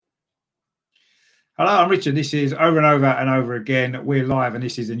Hello, I'm Richard. This is Over and Over and Over Again. We're live, and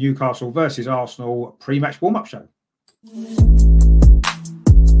this is the Newcastle versus Arsenal pre-match warm-up show.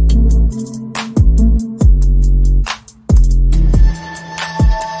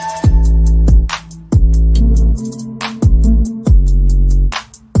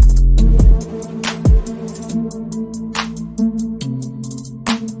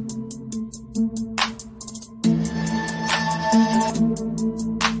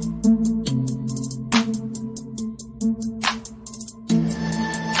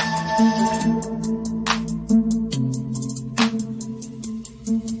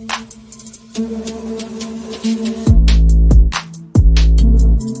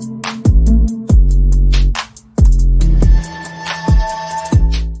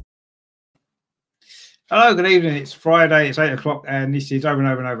 Hello, good evening. It's Friday, it's 8 o'clock, and this is Over and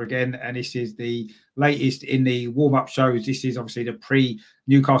Over and Over Again, and this is the latest in the warm-up shows. This is obviously the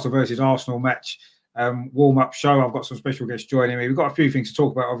pre-Newcastle versus Arsenal match warm-up show. I've got some special guests joining me. We've got a few things to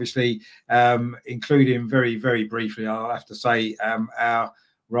talk about, obviously, including very, very briefly, I'll have to say, our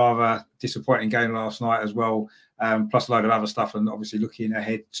rather disappointing game last night as well, plus a load of other stuff, and obviously looking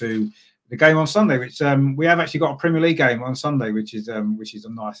ahead to the game on Sunday, which we have actually got a Premier League game on Sunday, which is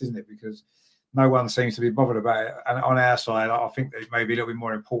nice, isn't it? Because no one seems to be bothered about it. And on our side, I think that it may be a little bit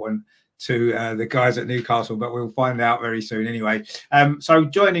more important to the guys at Newcastle, but we'll find out very soon anyway. So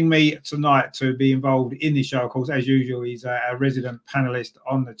joining me tonight to be involved in the show, of course, as usual, he's a resident panellist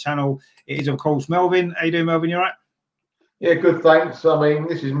on the channel. It is, of course, Melvin. How you doing, Melvin? You all right? Yeah, good, thanks. I mean,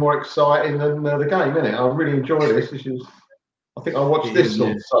 this is more exciting than the game, isn't it? I really enjoy this. I think I watched this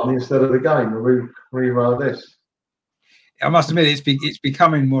on Sunday instead of the game. I re-read this. I must admit, it's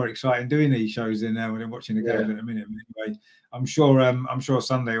becoming more exciting doing these shows than when I'm watching the games in a minute. Anyway, I'm sure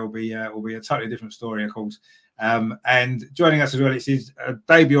Sunday will be a totally different story, of course. And joining us as well, it's his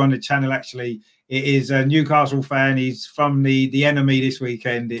debut on the channel. Actually, it is a Newcastle fan. He's from the enemy this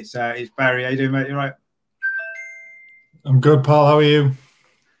weekend. It's Barry. How you doing, mate? You right? I'm good, Paul. How are you?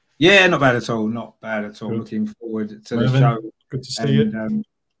 Yeah, not bad at all. Not bad at all. Good. Looking forward to the show. Good to see you.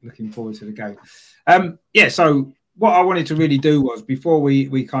 Looking forward to the game. So what I wanted to really do was, before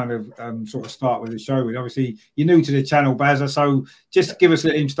we kind of sort of start with the show, obviously you're new to the channel, Bazza, so just give us a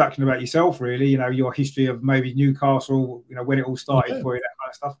little introduction about yourself, really, your history of maybe Newcastle, when it all started for you, that kind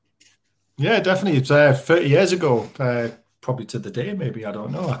of stuff. Yeah, definitely. It's 30 years ago, probably to the day, maybe, I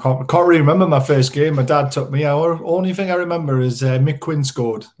don't know. I can't really remember my first game. My dad took me out. Only thing I remember is Mick Quinn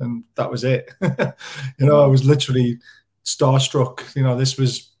scored, and that was it. I was literally starstruck. This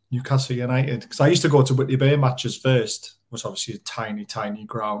was Newcastle United, because I used to go to Whitley Bay matches first. It was obviously a tiny, tiny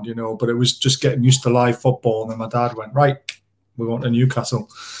ground, but it was just getting used to live football. And then my dad went, right, we want to Newcastle.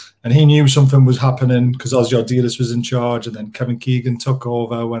 And he knew something was happening because Oscar Delis was in charge, and then Kevin Keegan took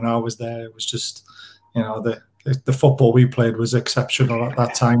over when I was there. It was just, the football we played was exceptional at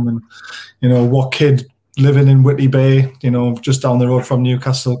that time. And, what kid living in Whitley Bay, just down the road from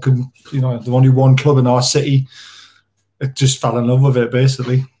Newcastle, could, the only one club in our city, it just fell in love with it,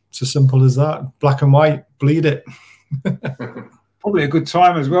 basically. It's as simple as that. Black and white, bleed it. Probably a good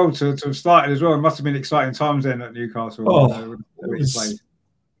time as well to have started as well. It must have been exciting times then at Newcastle. Well,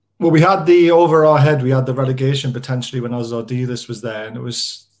 we had over our head, we had the relegation potentially when Oscar Delis was there. And it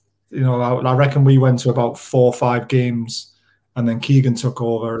was, I reckon we went to about 4 or 5 games, and then Keegan took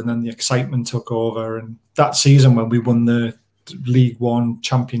over, and then the excitement took over. And that season when we won the League One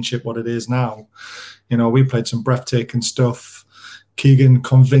Championship, what it is now, we played some breathtaking stuff. Keegan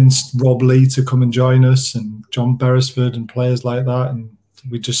convinced Rob Lee to come and join us, and John Beresford and players like that, and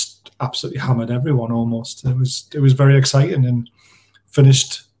we just absolutely hammered everyone almost. It was very exciting, and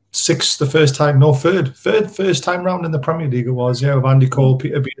finished 6th the first time round in the Premier League it was, with Andy Cole,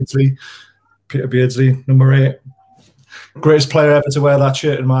 Peter Beardsley, number 8. Greatest player ever to wear that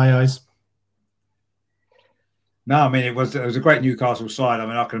shirt in my eyes. No, I mean, it was a great Newcastle side. I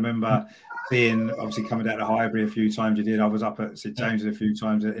mean, I can remember seeing, obviously, coming down to Highbury a few times. You did. I was up at St James's a few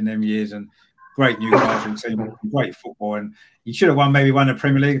times in them years, and great Newcastle team, great football. And you should have won the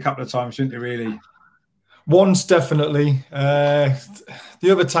Premier League a couple of times, shouldn't you, really? Once, definitely. The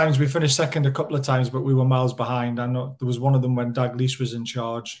other times we finished second a couple of times, but we were miles behind. I know there was one of them when Dalglish was in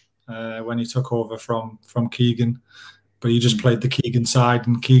charge, when he took over from Keegan. But he just played the Keegan side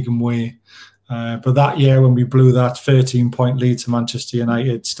and Keegan way. But that year when we blew that 13-point lead to Manchester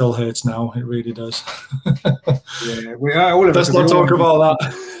United, still hurts now. It really does. Yeah, we are all of us. Let's not talk about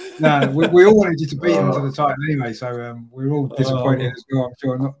that. No, we all wanted you to beat him to the title anyway, so we were all disappointed as well. I'm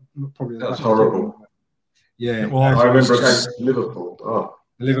sure not probably. That's horrible. Yeah, I remember against Liverpool.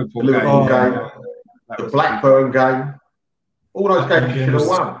 The Liverpool game, the Blackburn game. All those games you should have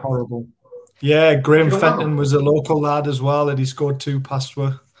won. Horrible. Yeah, Graham Fenton was a local lad as well, and he scored 2 past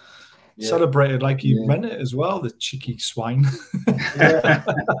were. Celebrated like he meant it as well, the cheeky swine. Yeah,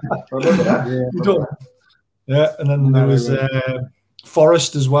 I remember that. Yeah, and then there was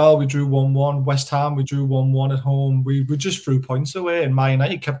Forest as well. We drew 1-1. West Ham, we drew 1-1 at home. We just threw points away, and Man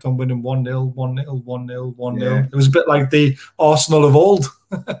United kept on winning 1-0, 1-0, 1-0, 1-0. It was a bit like the Arsenal of old.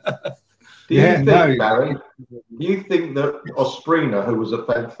 Do you think, Barry, you think that Ospina, who was a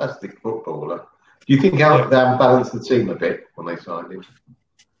fantastic footballer, do you think they unbalanced the team a bit when they signed him?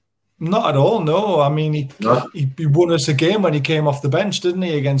 Not at all, no. I mean, he won us a game when he came off the bench, didn't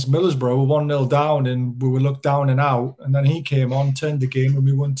he, against Middlesbrough? We were 1-0 down and we were looked down and out. And then he came on, turned the game, and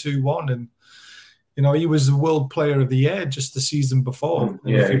we won 2-1. And, you know, he was the World Player of the Year just the season before.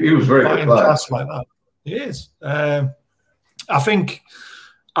 Yeah, he was very good player. Like that. He is.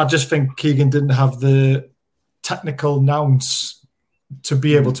 I just think Keegan didn't have the technical nous to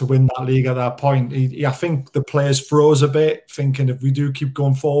be able to win that league at that point. I think the players froze a bit, thinking if we do keep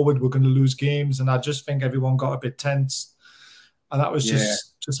going forward, we're going to lose games. And I just think everyone got a bit tense. And that was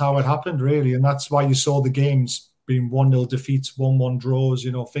just how it happened, really. And that's why you saw the games being 1-0 defeats, 1-1 draws,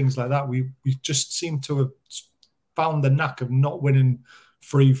 you know, things like that. We just seem to have found the knack of not winning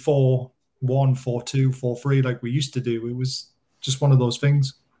 3-4, 1-4-2, 4-3 like we used to do. It was just one of those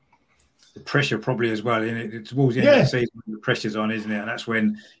things. The pressure probably as well, isn't it? Towards the end of the season, the pressure's on, isn't it? And that's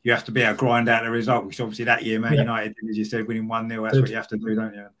when you have to be able to grind out the result, which obviously that year, Man United, as you said, winning 1-0, that's what you have to do,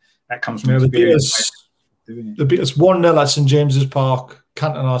 don't you? That comes from experience. They beat us 1-0 at St James's Park.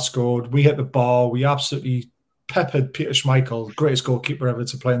 Cantona scored. We hit the bar. We absolutely peppered Peter Schmeichel, greatest goalkeeper ever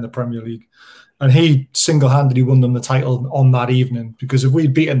to play in the Premier League. And he single-handedly won them the title on that evening, because if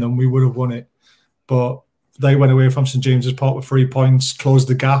we'd beaten them, we would have won it. But they went away from St James's Park with 3 points, closed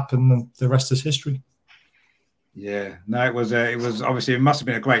the gap, and the rest is history. Yeah, no, it was obviously, it must have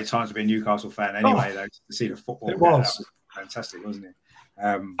been a great time to be a Newcastle fan anyway, though, to see the football. It was fantastic, wasn't it?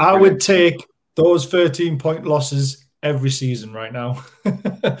 I would take those 13-point losses every season right now.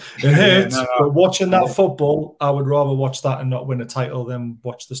 It hurts, but watching that football, I would rather watch that and not win a title than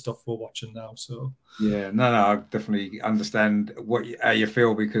watch the stuff we're watching now. So I definitely understand how you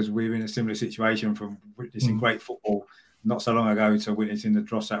feel, because we're in a similar situation from witnessing great football not so long ago to witnessing the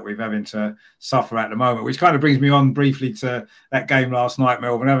dross that we're having to suffer at the moment, which kind of brings me on briefly to that game last night,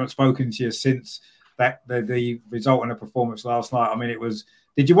 Melvin. I haven't spoken to you since that the result and the performance last night. I mean, it was.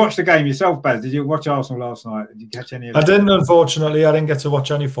 Did you watch the game yourself, Baz? Did you watch Arsenal last night? Did you catch any of it? I didn't, unfortunately. I didn't get to watch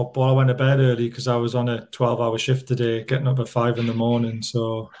any football. I went to bed early because I was on a 12-hour shift today, getting up at 5 a.m.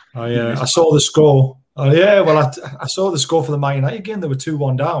 So I saw the score. I saw the score for the Man United game. They were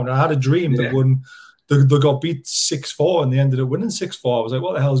 2-1 down. I had a dream that they got beat 6-4 and they ended up winning 6-4. I was like,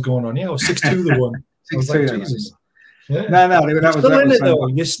 what the hell is going on here? 6-2 they won. I was like, Jesus. Yeah. No, You're still in it, though.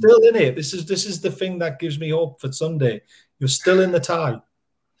 You're still in it. This is the thing that gives me hope for Sunday. You're still in the tie.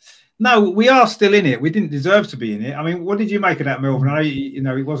 No, we are still in it. We didn't deserve to be in it. I mean, what did you make of that, Melvin? I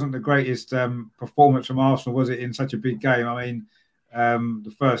know, it wasn't the greatest performance from Arsenal, was it, in such a big game? I mean,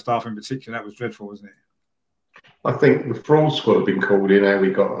 the first half in particular, that was dreadful, wasn't it? I think the fraud squad have been called in, and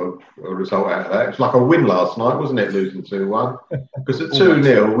we got a result out of that. It's like a win last night, wasn't it, losing 2-1? Because at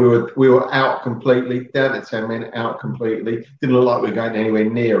 2-0, we were out completely, down to 10 men, out completely. Didn't look like we were going anywhere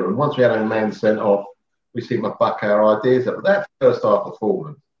near them. Once we had a man sent off, we seemed to buck our ideas up. But that first half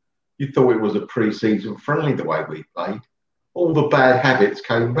performance, you thought it was a pre-season friendly the way we played. All the bad habits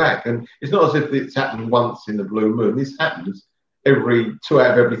came back. And it's not as if it's happened once in the blue moon. This happens every 2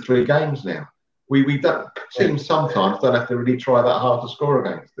 out of every 3 games now. We don't, teams sometimes don't have to really try that hard to score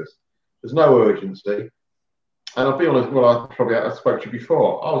against us. There's no urgency. And I'll be honest, I spoke to you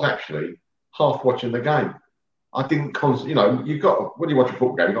before. I was actually half watching the game. I didn't when you watch a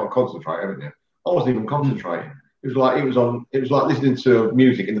football game, you've got to concentrate, haven't you? I wasn't even concentrating. It was like listening to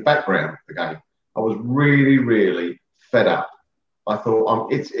music in the background, the game. I was really, really fed up. I thought,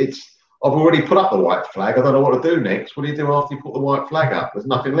 I've already put up the white flag. I don't know what to do next. What do you do after you put the white flag up? There's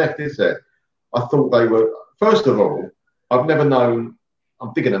nothing left, is there? I thought they were, first of all, I've never known,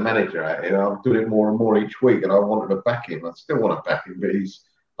 I'm digging a manager out here. I'm doing it more and more each week, and I wanted to back him. I still want to back him, but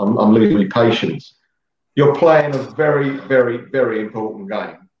I'm losing my patience. You're playing a very, very, very important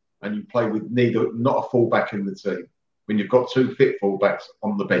game, and you play with not a fullback in the team when you've got 2 fit fullbacks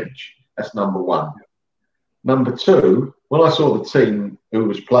on the bench. That's number one. Number two, when I saw the team who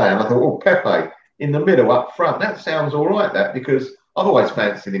was playing, I thought, Pepe in the middle up front, that sounds all right, because I've always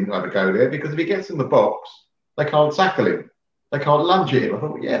fancied him to have a go there, because if he gets in the box, they can't tackle him. They can't lunge at him. I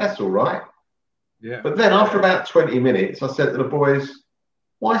thought, that's all right. Yeah. But then after about 20 minutes, I said to the boys,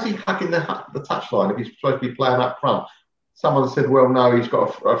 why is he hugging the touchline if he's supposed to be playing up front? someone said, well, no, he's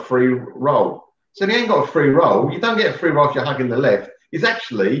got a free role. So he ain't got a free role. You don't get a free role if you're hugging the left. He's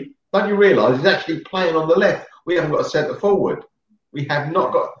actually, don't you realise, he's actually playing on the left. We haven't got a centre forward. We have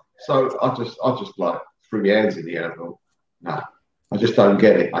not got. So I just like threw my hands in the air and thought, no, I just don't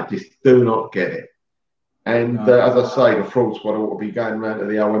get it. I just do not get it. And as I say, the fraud squad ought to be going around to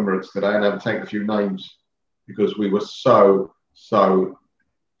the old Emirates today and have taken a few names because we were so.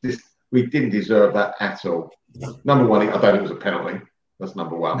 We didn't deserve that at all. Number one, I don't think it was a penalty. That's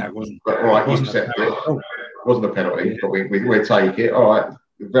number one. No, it wasn't. But all right, you accept it. It wasn't a penalty, but we'll take it. All right,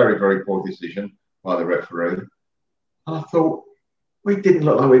 very, very poor decision by the referee. And I thought, we didn't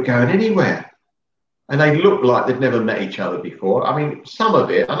look like we were going anywhere. And they looked like they'd never met each other before. I mean, some of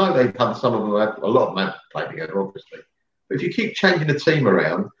it, I know they've done some of them, a lot of them have played together, obviously. But if you keep changing the team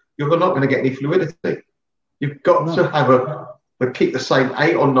around, you're not going to get any fluidity. You've got to have keep the same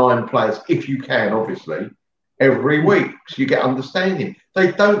 8 or 9 players, if you can, obviously, every week, so you get understanding.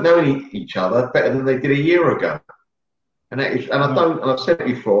 They don't know each other better than they did a year ago. And I've said it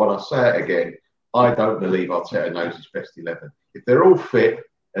before, and I'll say it again, I don't believe Arteta knows his best 11. If they're all fit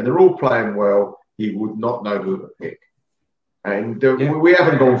and they're all playing well, he would not know who to pick. And we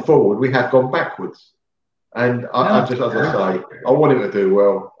haven't gone forward, we have gone backwards. And I just, as I say, I want him to do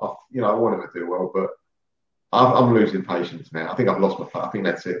well. I want him to do well, but I'm losing patience now. I think I've lost my. I think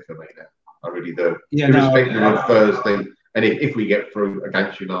that's it for me now. I really do. Irrespective of Thursday, and if we get through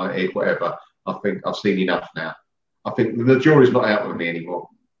against United, whatever, I think I've seen enough now. I think the jury's not out with me anymore.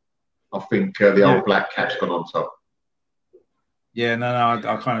 I think the old black cat's gone on top. Yeah,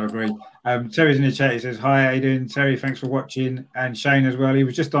 I kind of agree. Terry's in the chat. He says, "Hi, how you doing, Terry? Thanks for watching." And Shane as well. He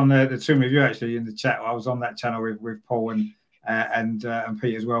was just on the two of you actually in the chat. I was on that channel with Paul and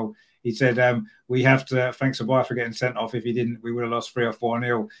Pete as well. He said, we have to thank Sabaya for getting sent off. If he didn't, we would have lost 3 or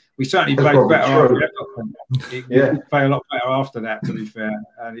 4-0. We certainly played better. We play a lot better after that, to be fair.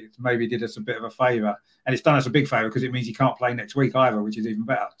 And it maybe did us a bit of a favour. And it's done us a big favour because it means he can't play next week either, which is even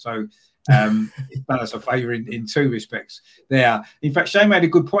better. So it's done us a favour in 2 respects there. In fact, Shane made a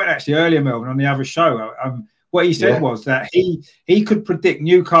good point actually earlier, Melvin, on the other show. What he said was that he could predict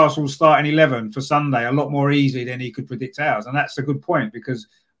Newcastle's starting 11 for Sunday a lot more easily than he could predict ours. And that's a good point because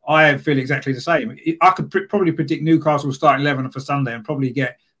I feel exactly the same. I could probably predict Newcastle starting 11 for Sunday and probably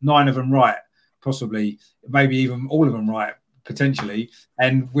get 9 of them right, possibly, maybe even all of them right, potentially.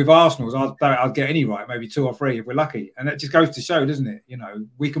 And with Arsenal's, I'll get any right, maybe 2 or 3 if we're lucky. And that just goes to show, doesn't it?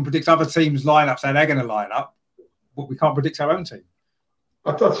 We can predict other teams' lineups, how they're going to line up, but we can't predict our own team.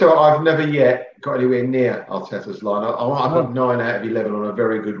 I've never yet got anywhere near Arteta's lineup. I've got 9 out of 11 on a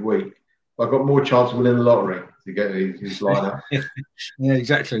very good week. I've got more chance of winning the lottery to get his lineup. Yeah,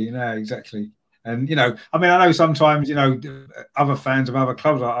 exactly. Exactly. And, I know sometimes, other fans of other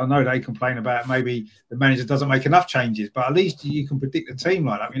clubs, I know they complain about maybe the manager doesn't make enough changes, but at least you can predict the team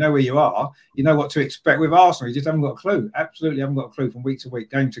lineup. You know where you are. You know what to expect. With Arsenal, you just haven't got a clue. Absolutely haven't got a clue from week to week,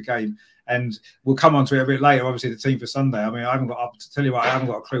 game to game. And we'll come on to it a bit later, obviously, the team for Sunday. I haven't got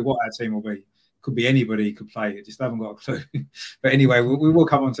a clue what our team will be. Could be anybody could play it, just haven't got a clue. But anyway, we will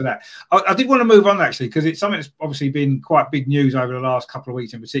come on to that. I did want to move on actually because it's something that's obviously been quite big news over the last couple of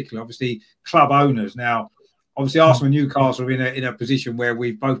weeks in particular. Obviously, club owners now. Obviously, Arsenal and Newcastle are in a position where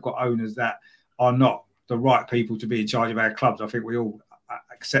we've both got owners that are not the right people to be in charge of our clubs. I think we all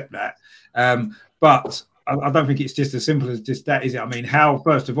accept that. But I don't think it's just as simple as just that, is it?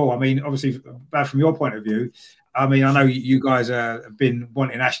 First of all, obviously, from your point of view, I know you guys have been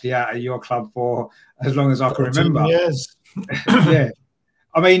wanting Ashley out of your club for as long as I can remember. Yes. Yeah.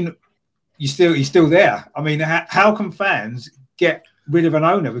 He's still there. How can fans get rid of an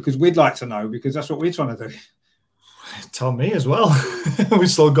owner? Because we'd like to know, because that's what we're trying to do. Tell me as well. We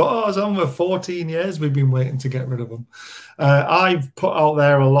still got ours on for 14 years. We've been waiting to get rid of them. I've put out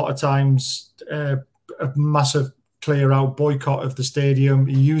there a lot of times a massive clear out boycott of the stadium.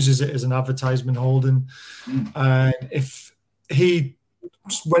 He uses it as an advertisement holding. And if he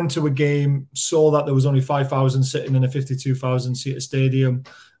went to a game, saw that there was only 5,000 sitting in a 52,000 seater stadium,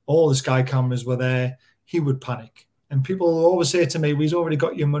 all the Sky cameras were there, he would panic. And people always say to me, well, he's already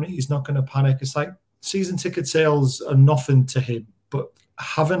got your money, he's not going to panic. It's like season ticket sales are nothing to him, but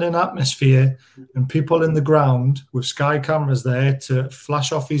having an atmosphere and people in the ground with Sky cameras there to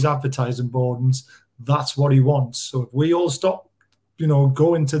flash off his advertising boards, that's what he wants. So if we all stop,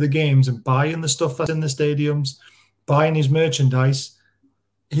 going to the games and buying the stuff that's in the stadiums, buying his merchandise,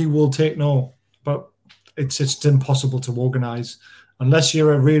 he will take note. But it's impossible to organise. Unless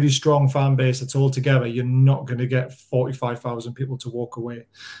you're a really strong fan base that's all together, you're not going to get 45,000 people to walk away.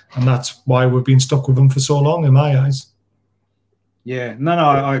 And that's why we've been stuck with them for so long, in my eyes. Yeah, no,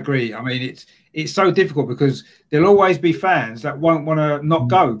 I agree. it's so difficult because there'll always be fans that won't want to not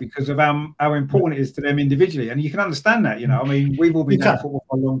go because of how important it is to them individually, and you can understand that. I mean, we've all been doing football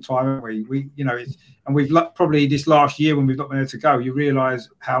for a long time, haven't we? And we've probably this last year when we've not been able to go, you realise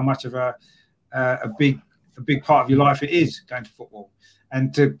how much of a big part of your life it is going to football,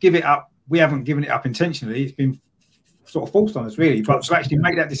 and to give it up. We haven't given it up intentionally; it's been sort of forced on us, really. But to actually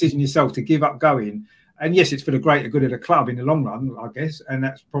make that decision yourself to give up going. And yes, it's for the greater good of the club in the long run, I guess, and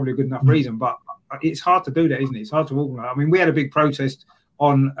that's probably a good enough reason. But it's hard to do that, isn't it? It's hard to organise. I mean, we had a big protest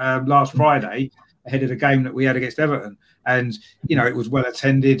on last Friday ahead of the game that we had against Everton, and it was well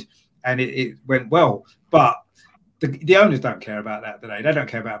attended and it went well. But the owners don't care about that today. They don't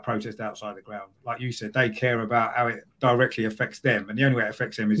care about a protest outside the ground, like you said. They care about how it directly affects them, and the only way it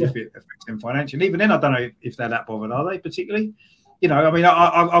affects them is if it affects them financially. Even then, I don't know if they're that bothered, are they particularly? I mean,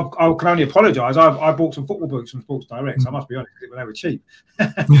 I can only apologise. I bought some football boots from Sports Direct, so I must be honest, they were cheap.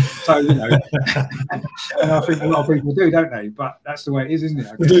 So, and I think a lot of people do, don't they? But that's the way it is, isn't it?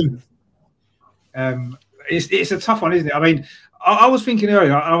 I guess. It's a tough one, isn't it? I mean, I was thinking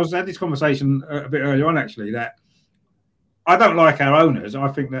earlier, I had this conversation a bit earlier on, actually, that I don't like our owners. I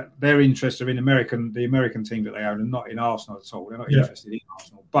think that their interests are in the American team that they own and not in Arsenal at all. They're not interested in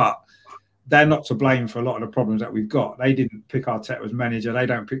Arsenal. But they're not to blame for a lot of the problems that we've got. They didn't pick Arteta as manager. They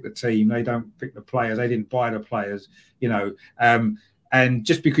don't pick the team. They don't pick the players. They didn't buy the players, and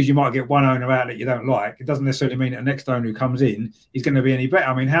just because you might get one owner out that you don't like, it doesn't necessarily mean that the next owner who comes in is going to be any better.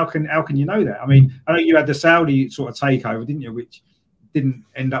 I mean, how can you know that? I mean, I know you had the Saudi sort of takeover, didn't you, which didn't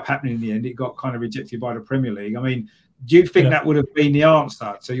end up happening in the end. It got kind of rejected by the Premier League. I mean, do you think that would have been the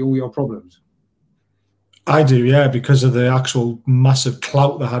answer to all your problems? I do, yeah, because of the actual massive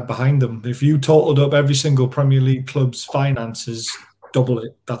clout they had behind them. If you totaled up every single Premier League club's finances, double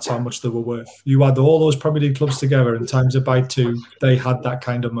it, that's how much they were worth. You add all those Premier League clubs together and times it by 2, they had that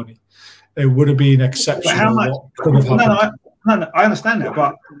kind of money. It would have been exceptional. How much? What could have happened. No, I understand that,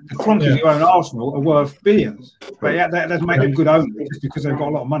 but the Kroenkes who own Arsenal are worth billions. But that doesn't make them good owners just because they've got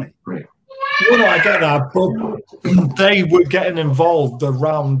a lot of money. No, I get that, but they were getting involved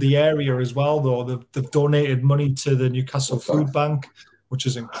around the area as well, though. They've donated money to the Newcastle Food Bank, which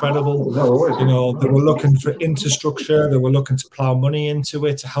is incredible. They were looking for infrastructure. They were looking to plough money into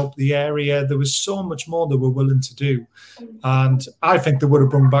it to help the area. There was so much more they were willing to do. And I think they would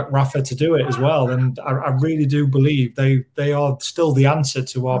have brought back Rafa to do it as well. And I really do believe they are still the answer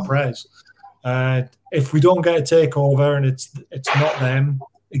to our prayers. If we don't get a takeover and it's not them,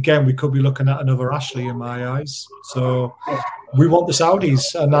 again, we could be looking at another Ashley in my eyes. So we want the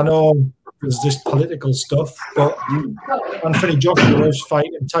Saudis. And I know there's this political stuff, but Anthony Joshua is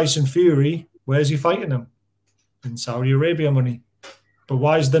fighting Tyson Fury. Where's he fighting him? In Saudi Arabia money. But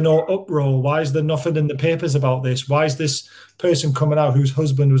why is there no uproar? Why is there nothing in the papers about this? Why is this person coming out whose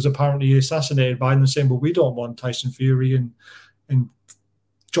husband was apparently assassinated by them saying, well, we don't want Tyson Fury and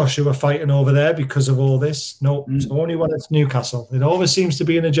Joshua fighting over there because of all this? No, it's only when it's Newcastle. It always seems to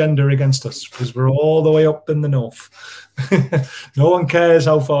be an agenda against us because we're all the way up in the north. No one cares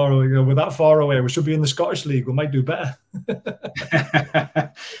how far away. We're that far away. We should be in the Scottish League. We might do better.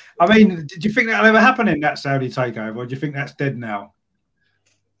 I mean, did you think that'll ever happen in that Saudi takeover, or do you think that's dead now?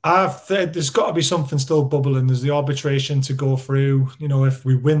 There's got to be something still bubbling. There's the arbitration to go through. If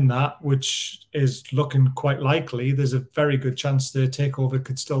we win that, which is looking quite likely, there's a very good chance the takeover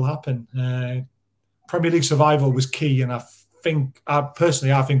could still happen. Premier League survival was key, and I think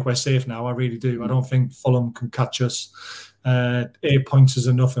we're safe now. I really do. I don't think Fulham can catch us. 8 points is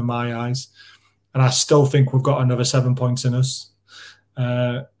enough in my eyes, and I still think we've got another 7 points in us.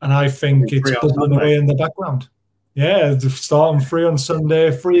 And I think it's bubbling away in the background. Yeah, starting 3 on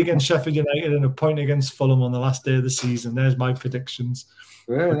Sunday, 3 against Sheffield United and a point against Fulham on the last day of the season. There's my predictions.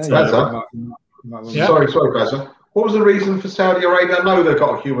 Sorry, Gaza. What was the reason for Saudi Arabia? I know they've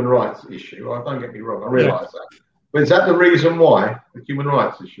got a human rights issue. Don't get me wrong, I realise that. But is that the reason why, the human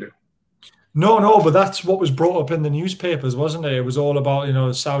rights issue? No, but that's what was brought up in the newspapers, wasn't it? It was all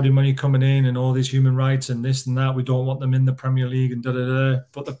about, Saudi money coming in and all these human rights and this and that. We don't want them in the Premier League and da-da-da.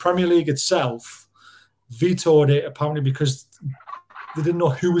 But the Premier League itself vetoed it apparently because they didn't know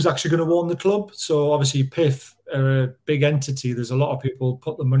who was actually going to own the club. So obviously PIF are a big entity. There's a lot of people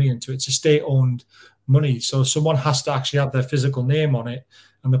put the money into it. It's a state-owned money. So someone has to actually have their physical name on it.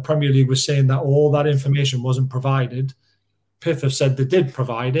 And the Premier League was saying that all that information wasn't provided. PIF have said they did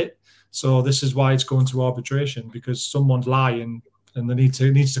provide it. So this is why it's going to arbitration, because someone's lying and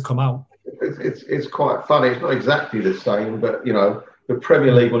it needs to come out. It's quite funny. It's not exactly the same, but, the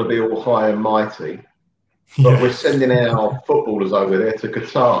Premier League want to be all high and mighty. But we're sending our footballers over there to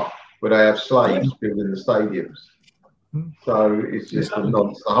Qatar, where they have slaves building the stadiums. So it's just a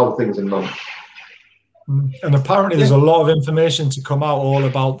nonsense. The whole thing's a nonsense. And apparently there's a lot of information to come out all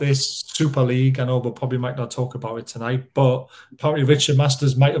about this Super League. I know we probably might not talk about it tonight, but apparently Richard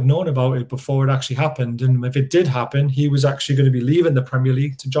Masters might have known about it before it actually happened. And if it did happen, he was actually going to be leaving the Premier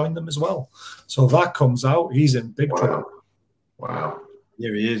League to join them as well. So if that comes out, he's in big trouble. Wow.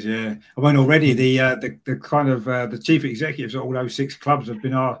 Yeah, he is. Yeah, I mean, already the kind of the chief executives at all those 6 clubs have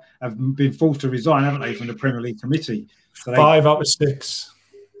been forced to resign, haven't they, from the Premier League committee? So 5 out of 6.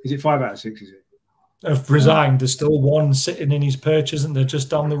 Is it 5 out of 6? Is it? Have resigned. There's still one sitting in his perch, isn't there,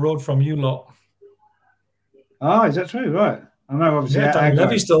 just down the road from you lot? Oh, is that true? Right. I know, obviously. Yeah, Danny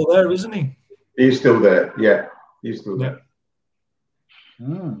Levy's still there, isn't he? He's still there. Yeah, he's still there.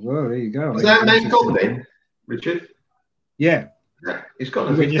 Oh, well, there you go. Is that name gone then, Richard? Yeah. He's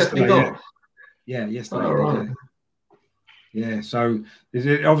got yesterday. Yeah, yesterday. Oh, right. Yeah, so there's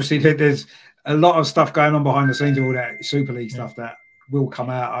a lot of stuff going on behind the scenes, all that Super League stuff that will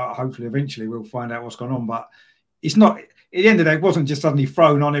come out. Hopefully, eventually, we'll find out what's going on. But it's not, at the end of the day, it wasn't just suddenly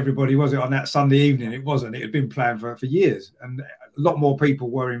thrown on everybody, was it, on that Sunday evening? It wasn't. It had been planned for years. And a lot more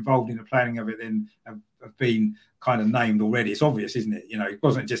people were involved in the planning of it than have been kind of named already. It's obvious, isn't it? You know, it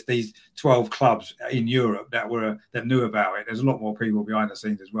wasn't just these 12 clubs in Europe that knew about it. There's a lot more people behind the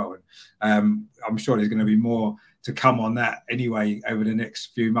scenes as well. And I'm sure there's going to be more to come on that anyway over the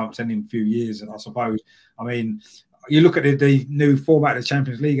next few months and in a few years. And I suppose, I mean, you look at the new format of the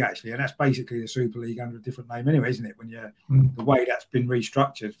Champions League, actually, and that's basically the Super League under a different name anyway, isn't it? When the way that's been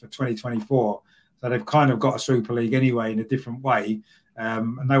restructured for 2024. So they've kind of got a Super League anyway in a different way.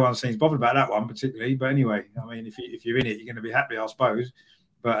 And no one seems bothered about that one particularly. But anyway, I mean, if you're in it, you're going to be happy, I suppose.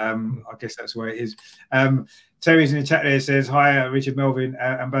 But I guess that's the way it is. Terry's in the chat there, says, hi, Richard, Melvin,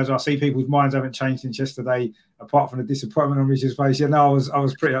 and Baz. I see people's minds haven't changed since yesterday, apart from the disappointment on Richard's face. Yeah, no, I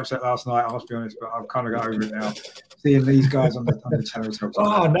was pretty upset last night, I must be honest, but I've kind of got over it now. Seeing these guys on the channel.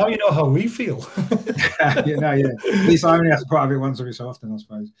 Oh, now you know how we feel. Yeah. At least I only have to put up it once every so often, I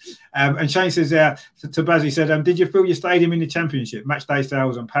suppose. And Shane says to Baz, he said, did you fill your stadium in the Championship? Match day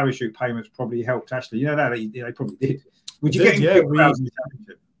sales and parachute payments probably helped, Ashley. You know that? They probably did. Would you get in crowds in the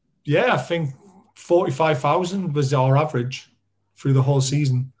Championship? Yeah, I think 45,000 was our average through the whole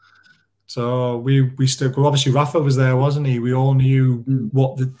season. So we still, obviously Rafa was there, wasn't he? We all knew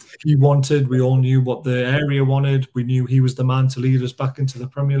what he wanted. We all knew what the area wanted. We knew he was the man to lead us back into the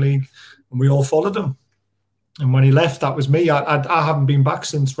Premier League, and we all followed him. And when he left, that was me. I haven't been back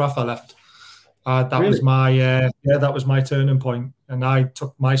since Rafa left. Was my that was my turning point, and I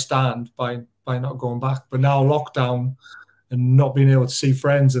took my stand by not going back. But now lockdown and not being able to see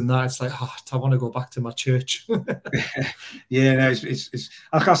friends and that, it's like, I want to go back to my church. Yeah, no, it's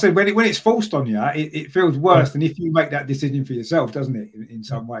like I said, when it's forced on you, it feels worse than if you make that decision for yourself, doesn't it? In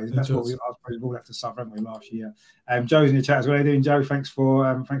some ways, and that's what we all have to suffer, haven't we, last year? Joe's in the chat as well. How are you doing, Joe? Thanks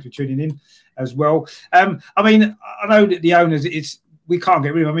for tuning in as well. I mean, I know that the owners, we can't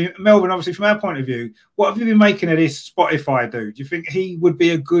get rid of him. I mean, Melvin, obviously, from our point of view, what have you been making of this Spotify dude? Do you think he would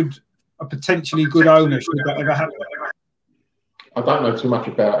be a potentially good owner should that ever happen? I don't know too much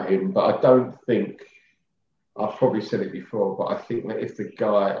about him, but I don't think, I've probably said it before, but I think that if the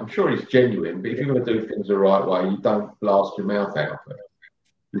guy, I'm sure he's genuine, but if you're going to do things the right way, you don't blast your mouth out of it.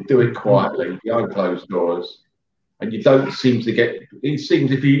 You do it quietly, behind closed doors, and you don't seem to get, it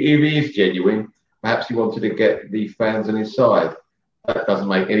seems if he is genuine, perhaps he wanted to get the fans on his side. That doesn't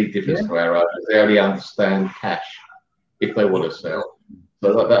make any difference to our owners. They only understand cash if they want to sell.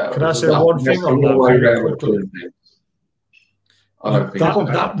 So can I say one thing on that?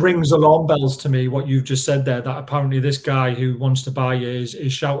 That rings alarm bells to me, what you've just said there, that apparently this guy who wants to buy you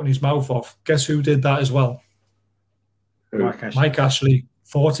is shouting his mouth off. Guess who did that as well? Mike Ashley.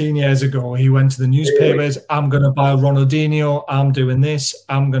 14 years ago, he went to the newspapers, I'm going to buy Ronaldinho, I'm doing this,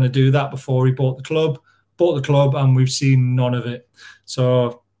 I'm going to do that, before he bought the club, and we've seen none of it.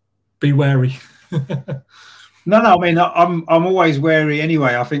 So be wary. No, I mean, I'm always wary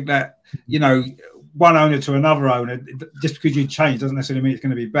anyway. I think that, one owner to another owner, just because you change doesn't necessarily mean it's going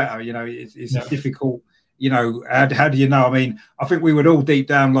to be better. It's difficult. How do you know? I mean, I think we would all deep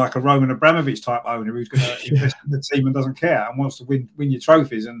down like a Roman Abramovich type owner who's going to invest in the team and doesn't care and wants to win your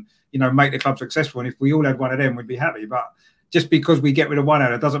trophies and, make the club successful. And if we all had one of them, we'd be happy. But just because we get rid of one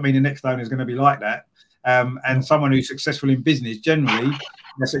owner doesn't mean the next owner is going to be like that. And someone who's successful in business, generally,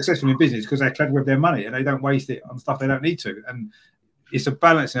 they're successful in business because they're clever with their money and they don't waste it on stuff they don't need to. And it's a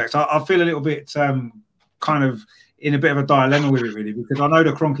balancing act. So I feel a little bit kind of in a bit of a dilemma with it, really, because I know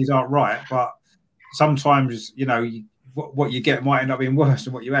the Kroenkes aren't right, but sometimes, what you get might end up being worse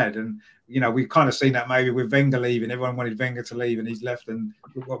than what you had. And, we've kind of seen that maybe with Wenger leaving. Everyone wanted Wenger to leave and he's left, and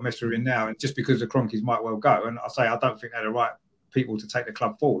look what mess we're in now. And just because the Kroenkes might well go. And I don't think they're the right people to take the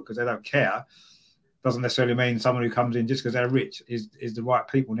club forward because they don't care. doesn't necessarily mean someone who comes in just because they're rich is the right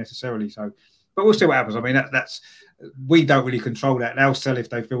people necessarily. So, but we'll see what happens. I mean, that's we don't really control that. They'll sell if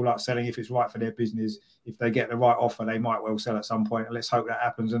they feel like selling, if it's right for their business. If they get the right offer, they might well sell at some point. And let's hope that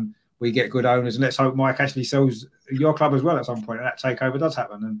happens and we get good owners. And let's hope Mike Ashley sells your club as well at some point, and that takeover does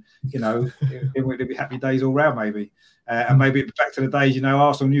happen. And it'll be happy days all round maybe. And maybe back to the days,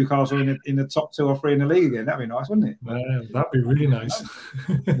 Arsenal, Newcastle in the top 2 or 3 in the league again. That'd be nice, wouldn't it? That'd be really nice.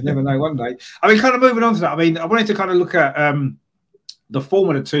 You never know one day. I mean, kind of moving on to that. I mean, I wanted to kind of look at the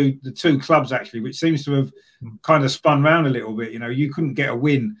form of the two clubs actually, which seems to have kind of spun round a little bit. You couldn't get a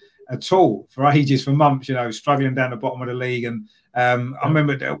win at all for ages, for months. Struggling down the bottom of the league. And I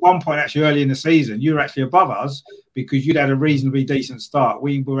remember at one point actually early in the season, you were actually above us because you'd had a reasonably decent start.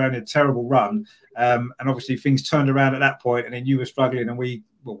 We were on a terrible run, and obviously things turned around at that point, and then you were struggling, and we're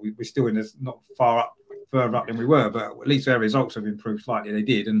still in this, not further up than we were, but at least our results have improved slightly. They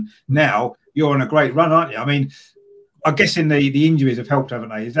did, and now you're on a great run, aren't you? I mean, I'm guessing the injuries have helped, haven't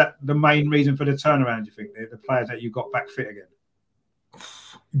they? Is that the main reason for the turnaround, do you think, the players that you got back fit again?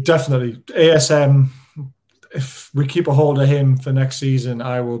 Definitely. ASM, if we keep a hold of him for next season,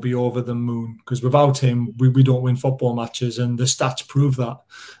 I will be over the moon, because without him, we don't win football matches, and the stats prove that.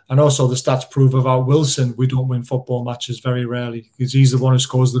 And also the stats prove without Wilson, we don't win football matches very rarely, because he's the one who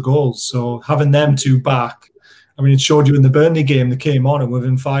scores the goals. So having them two back, I mean, it showed you in the Burnley game, they came on and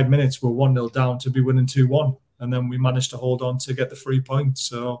within 5 minutes, we're 1-0 down to be winning 2-1. And then we managed to hold on to get the 3 points.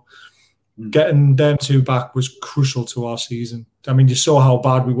 So getting them two back was crucial to our season. I mean, you saw how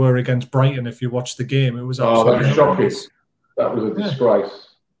bad we were against Brighton if you watched the game. It was absolutely that was shocking. That was a disgrace.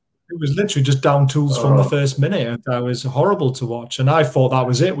 It was literally just down tools from the first minute. That was horrible to watch. And I thought that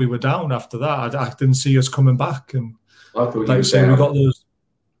was it. We were down after that. I didn't see us coming back. And I thought like you say, we got those.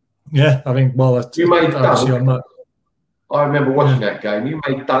 Yeah, I think, well, you made Dunk. I remember watching that game. You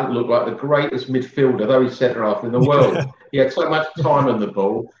made Dunk look like the greatest midfielder, though he's centre half in the world. He had so much time on the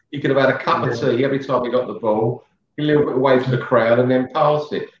ball. He could have had a cup of tea every time he got the ball, a little bit away to the crowd, and then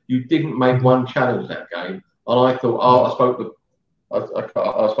pass it. You didn't make one challenge that game. And I thought, I spoke to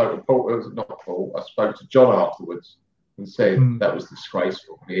Paul. It was not Paul. I spoke to John afterwards and said that was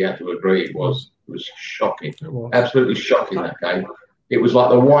disgraceful. He had to agree it was shocking. It was absolutely shocking, that game. It was like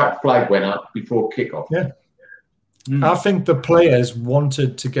the white flag went up before kickoff. Yeah. I think the players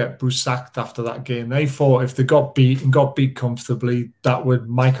wanted to get Bruce sacked after that game. They thought if they got beat comfortably, that would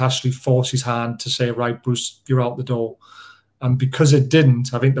Mike Ashley force his hand to say, right, Bruce, you're out the door. And because it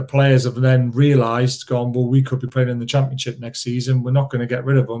didn't, I think the players have then realised, gone, well, we could be playing in the Championship next season. We're not going to get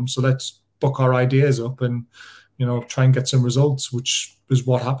rid of them. So let's book our ideas up and, try and get some results, which is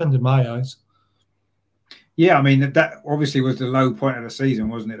what happened in my eyes. Yeah, I mean, that obviously was the low point of the season,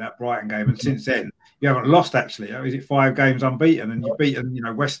 wasn't it, that Brighton game? And since then, you haven't lost, actually. Is it 5 games unbeaten? And you've beaten,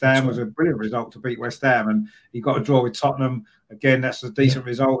 West Ham was a brilliant result to beat West Ham. And you got a draw with Tottenham. Again, that's a decent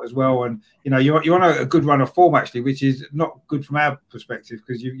result as well. And, you're on a good run of form, actually, which is not good from our perspective,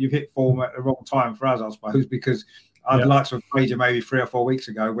 because you've hit form at the wrong time for us, I suppose, because I'd like to have played you maybe 3 or 4 weeks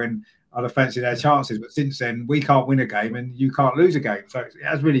ago when I'd have fancied our chances. But since then, we can't win a game and you can't lose a game. So it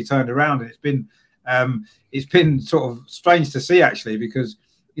has really turned around, and it's been sort of strange to see, actually, because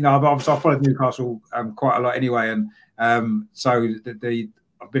I've followed Newcastle quite a lot anyway, and so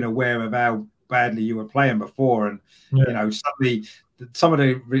I've been aware of how badly you were playing before, and suddenly some of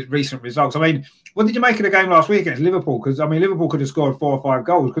the recent results. I mean, what did you make of the game last week against Liverpool? Because Liverpool could have scored 4 or 5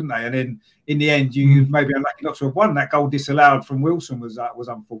 goals, couldn't they? And then in the end, you maybe unlucky not to have won. That goal disallowed from Wilson was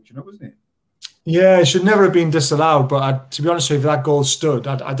unfortunate, wasn't it? Yeah, it should never have been disallowed. But to be honest with you, if that goal stood,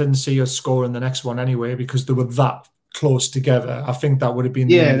 I didn't see us scoring the next one anyway, because they were that close together. I think that would have been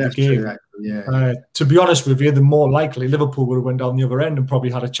the end of the game. True, yeah. To be honest with you, the more likely Liverpool would have went down the other end and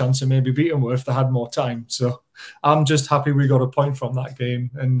probably had a chance of maybe beating them if they had more time. So I'm just happy we got a point from that game.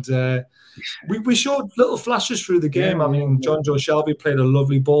 And we showed little flashes through the game. John Joe Shelby played a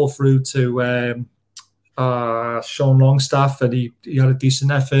lovely ball through to Sean Longstaff, and he had a decent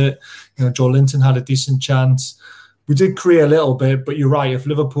effort. Joe Linton had a decent chance. We did create a little bit, but you're right. If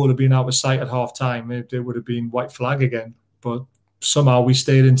Liverpool had been out of sight at half time, it would have been white flag again. But somehow we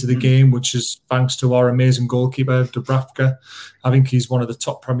stayed into the game, which is thanks to our amazing goalkeeper, Dubravka. I think he's one of the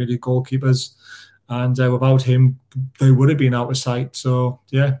top Premier League goalkeepers. And without him, they would have been out of sight. So,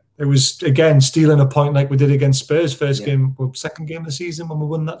 yeah, it was, again, stealing a point like we did against Spurs second game of the season when we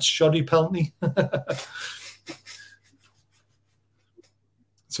won that shoddy penalty.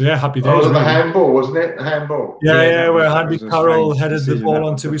 So, yeah, happy days. Oh, it was the handball, wasn't it? The handball. Yeah, where Andy Carroll headed the ball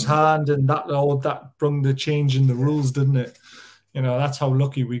onto his hand, and that brought the change in the rules, didn't it? That's how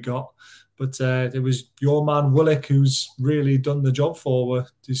lucky we got. But it was your man Willock who's really done the job for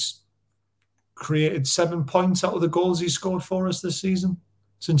us. He's created 7 points out of the goals he scored for us this season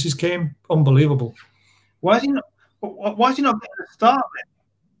since he's came. Unbelievable. Why is he not getting a start then?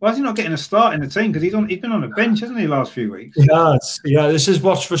 Why is he not getting a start in the team? Because he's been on the bench, hasn't he, the last few weeks? Yeah, this is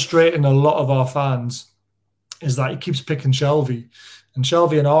what's frustrating a lot of our fans, is that he keeps picking Shelvey. And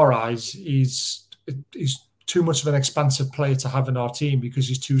Shelvey, in our eyes, he's too much of an expansive player to have in our team because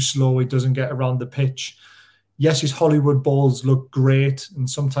he's too slow. He doesn't get around the pitch. Yes, his Hollywood balls look great, and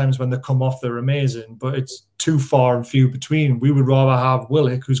sometimes when they come off, they're amazing, but it's too far and few between. We would rather have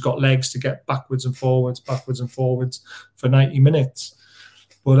Willock, who's got legs to get backwards and forwards for 90 minutes.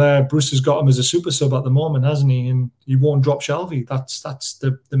 But Bruce has got him as a super sub at the moment, hasn't he? And he won't drop Shelvey. That's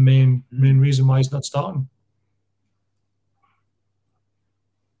the main reason why he's not starting.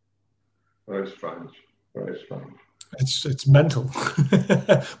 Very strange. It's mental.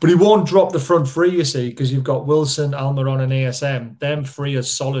 But he won't drop the front three, you see, because you've got Wilson, Almiron and ASM. Them three are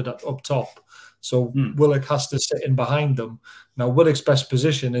solid up top. So Willock has to sit in behind them. Now, Willock's best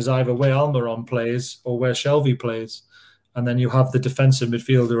position is either where Almiron plays or where Shelvey plays. And then you have the defensive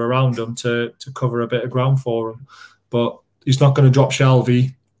midfielder around him to cover a bit of ground for him. But he's not going to drop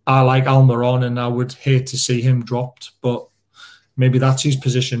Shelvey. I like Almiron, and I would hate to see him dropped. But maybe that's his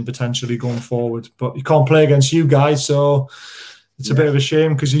position potentially going forward. But he can't play against you guys, so it's a bit of a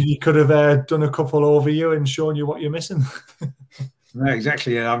shame because he could have done a couple over you and shown you what you're missing. No,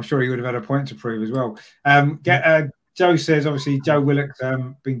 exactly. Yeah, I'm sure he would have had a point to prove as well. Joe says, obviously, Joe Willock's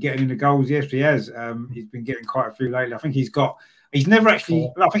been getting in the goals. Yes, he has. He's been getting quite a few lately. I think he's never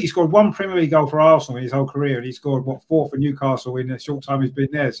actually, I think he scored one Premier League goal for Arsenal in his whole career, and he scored, 4 for Newcastle in the short time he's been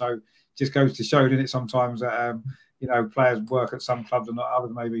there. So just goes to show, doesn't it, sometimes that, players work at some clubs and not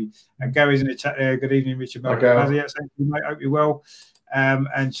others, maybe. And Gary's in the chat there. Good evening, Richard. Thank you, mate. Hope you're well.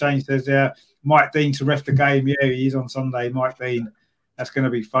 And Shane says there, Mike Dean to ref the game. Yeah, he is on Sunday, Mike Dean. That's going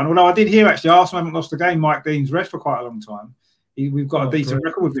to be fun. Although I did hear, actually, Arsenal haven't lost a game. Mike Dean's ref for quite a long time. We've got a decent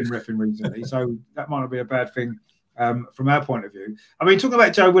record with him reffing recently, so that might not be a bad thing from our point of view. I mean, talking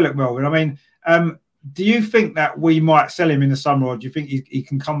about Joe Willock, Melvin, do you think that we might sell him in the summer, or do you think he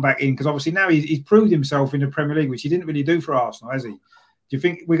can come back in? Because obviously now he's proved himself in the Premier League, which he didn't really do for Arsenal, has he? Do you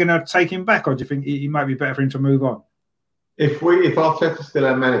think we're going to take him back, or do you think he might be better for him to move on? If Arteta's still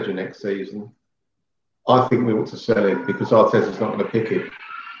our manager next season, I think we ought to sell him because Arteta's not going to pick him.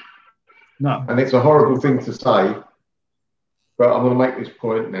 No. And it's a horrible thing to say, but I'm going to make this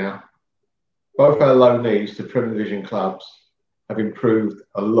point now. Both our loanees to Premier Division clubs have improved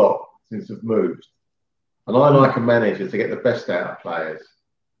a lot since they've moved. And I like a manager to get the best out of players.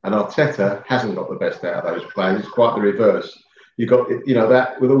 And Arteta hasn't got the best out of those players. It's quite the reverse. You've got,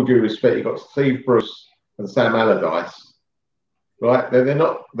 that, with all due respect, you've got Steve Bruce and Sam Allardyce, right?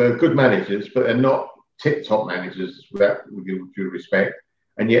 They're good managers, but they're not tip-top managers with due respect.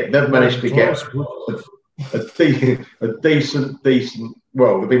 And yet they've managed to get a decent,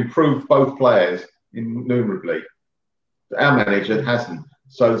 well, they've improved both players innumerably. Our manager hasn't.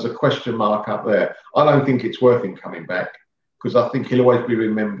 So there's a question mark up there. I don't think it's worth him coming back because I think he'll always be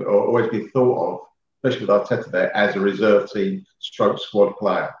remembered or always be thought of, especially with Arteta there, as a reserve team stroke squad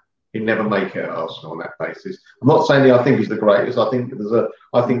player. He'd never make it at Arsenal on that basis. I'm not saying I think he's the greatest. I think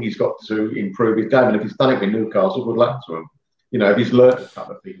he's got to improve his game. And if he's done it with Newcastle, good luck to him. If he's learned a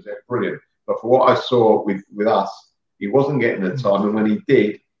couple of things, they're brilliant. But for what I saw with us, he wasn't getting the time. And when he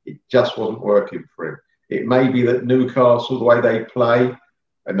did, it just wasn't working for him. It may be that Newcastle, the way they play,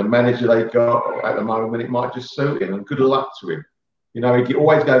 and the manager they've got at the moment, it might just suit him. And good luck to him. He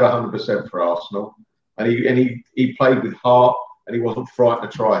always gave 100% for Arsenal, and he played with heart, and he wasn't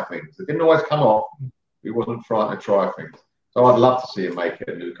frightened to try things. It didn't always come off. He wasn't frightened to try things. So I'd love to see him make it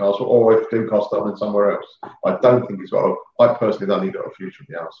at Newcastle, or if Newcastle done it somewhere else. I don't think I personally don't think he's got a future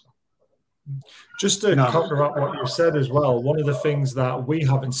for the Arsenal. Just to counteract what you said as well, one of the things that we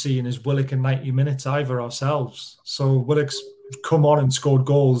haven't seen is Willock in 90 minutes either ourselves. So Willock's come on and scored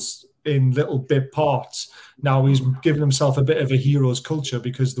goals in little bit parts. Now he's given himself a bit of a hero's culture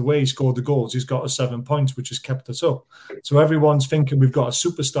because the way he scored the goals, he's got us 7 points, which has kept us up. So everyone's thinking we've got a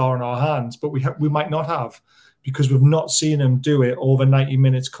superstar in our hands, but we might not have because we've not seen him do it over 90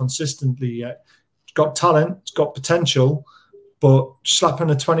 minutes consistently yet. He's got talent, he's got potential, but slapping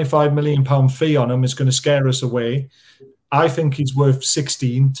a £25 million fee on him is going to scare us away. I think he's worth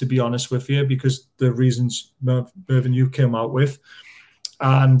 16, to be honest with you, because the reasons Mervyn you came out with.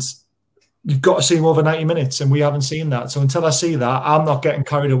 And you've got to see him over 90 minutes, and we haven't seen that. So until I see that, I'm not getting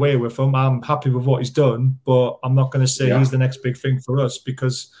carried away with him. I'm happy with what he's done, but I'm not going to say he's the next big thing for us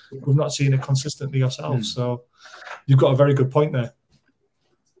because we've not seen it consistently ourselves. So you've got a very good point there.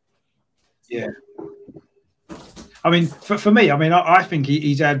 Yeah. I mean, for me, I think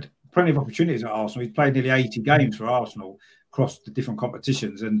he's had plenty of opportunities at Arsenal. He's played nearly 80 games for Arsenal across the different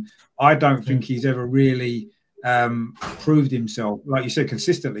competitions, and I don't think he's ever really proved himself, like you said,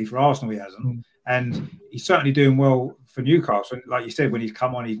 consistently for Arsenal. He hasn't, and he's certainly doing well for Newcastle. And like you said, when he's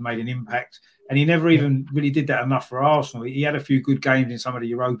come on, he's made an impact, and he never even really did that enough for Arsenal. He had a few good games in some of the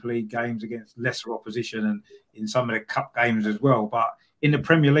Europa League games against lesser opposition, and in some of the cup games as well. But in the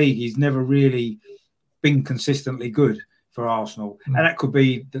Premier League, he's never really been consistently good for Arsenal, and that could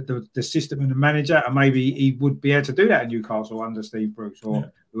be the system and the manager, and maybe he would be able to do that in Newcastle under Steve Bruce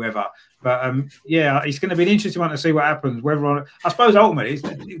or whoever. But it's going to be an interesting one to see what happens. I suppose ultimately,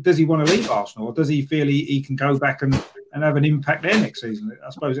 does he want to leave Arsenal, or does he feel he can go back and have an impact there next season? I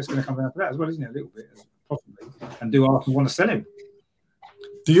suppose that's going to come down to that as well, isn't it? A little bit, possibly. And do Arsenal want to sell him?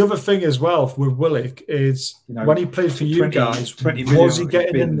 The other thing as well with Willock is when he played for you guys, was he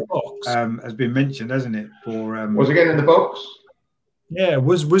getting in the box? Has been mentioned, hasn't it? Was he getting in the box? Yeah,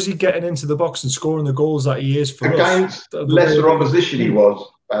 was he getting into the box and scoring the goals that he is for against us? Lesser opposition, he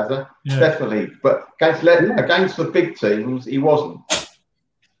was, Bazza. Yeah. Definitely. But against the big teams, he wasn't.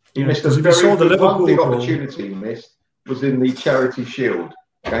 He missed a very one big opportunity he missed was in the Charity Shield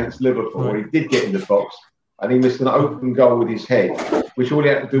against Liverpool. Right. He did get in the box, and he missed an open goal with his head, which all he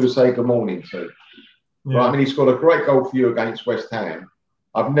had to do was say good morning to. Yeah. Right? I mean, he scored a great goal for you against West Ham.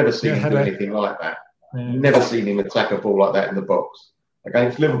 I've never seen him do anything like that. Never seen him attack a ball like that in the box.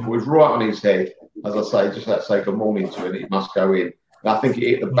 Against Liverpool, it was right on his head. As I say, just had to say good morning to him. It must go in. And I think it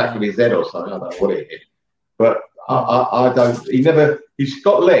hit the back of his head or something. I don't know what it hit. But I don't. He's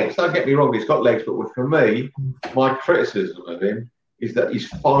got legs. Don't get me wrong. He's got legs. But for me, my criticism of him is that his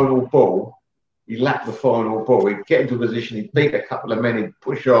final ball, he lacked the final ball. He'd get into a position. He'd beat a couple of men. He'd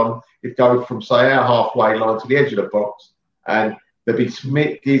push on. He'd go from say our halfway line to the edge of the box, and there'd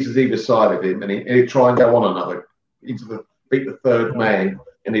be geezers either side of him, and he'd try and go on another beat the third man,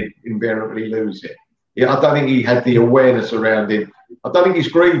 and he'd invariably lose it. Yeah, I don't think he had the awareness around him. I don't think he's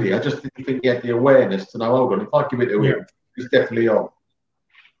greedy. I just didn't think he had the awareness to know, hold on, if I give it to him, he's definitely on.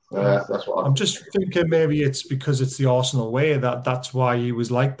 That's what I'm just thinking. Maybe it's because it's the Arsenal way that's why he was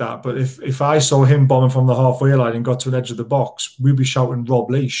like that. But if I saw him bombing from the halfway line and got to an edge of the box, we'd be shouting,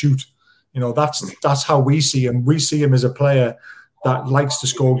 "Rob Lee, shoot!" That's how we see him. We see him as a player that likes to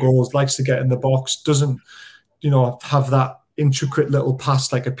score goals, likes to get in the box, doesn't have that intricate little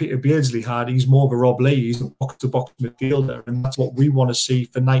pass like a Peter Beardsley had. He's more of a Rob Lee. He's a box-to-box midfielder, and that's what we want to see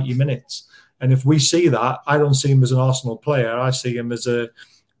for 90 minutes. And if we see that, I don't see him as an Arsenal player. I see him as a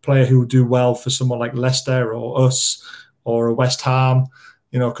player who would do well for someone like Leicester or us or a West Ham,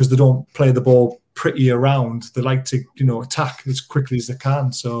 because they don't play the ball pretty around. They like to, attack as quickly as they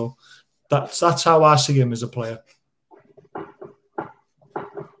can. So that's how I see him as a player.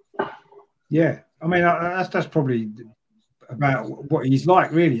 Yeah, I mean that's probably about what he's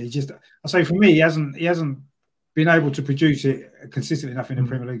like, really. I say for me, he hasn't been able to produce it consistently enough in the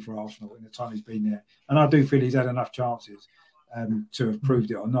Premier League for Arsenal in the time he's been there, and I do feel he's had enough chances to have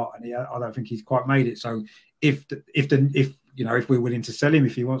proved it or not, and I don't think he's quite made it. So if we're willing to sell him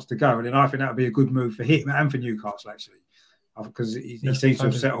if he wants to go, then I think that would be a good move for him and for Newcastle actually, because he seems to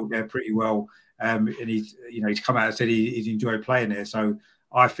have settled there pretty well, and he's come out and said he's enjoyed playing there. So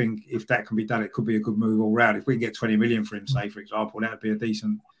I think if that can be done, it could be a good move all round. If we can get 20 million for him, say, for example, that would be a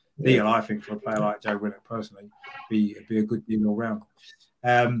decent deal, I think, for a player like Joe Willock personally. It'd be a good deal all round.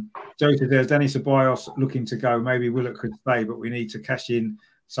 Joe said there's Danny Ceballos looking to go. Maybe Willock could stay, but we need to cash in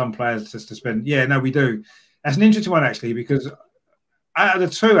some players just to spend. Yeah, no, we do. That's an interesting one, actually, because out of the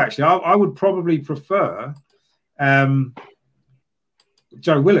two, actually, I would probably prefer Joe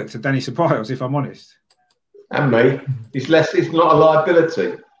Willock to Danny Ceballos, if I'm honest. And me, it's not a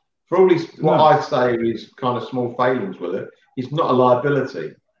liability. For all I say is kind of small failings with it, he's not a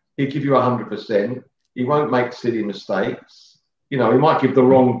liability. He'll give you 100%. He won't make silly mistakes. He might give the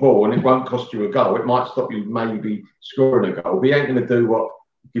wrong ball and it won't cost you a goal. It might stop you maybe scoring a goal. But he ain't going to do what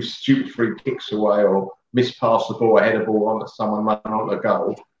gives stupid free kicks away or mispass the ball, head a ball on someone running on a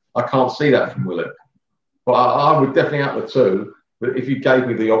goal. I can't see that from Willock. But I would definitely out the two. But if you gave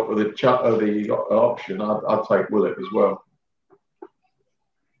me the option, I'd take Willock as well.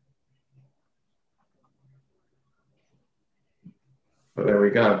 But there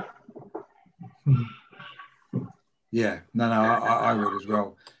we go. Yeah, no, I would as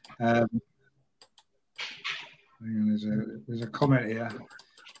well. There's a comment here.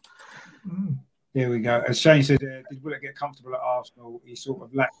 Here we go. As Shane said, did Willock get comfortable at Arsenal? He sort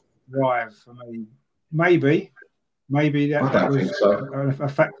of lacked drive for me. Maybe that was a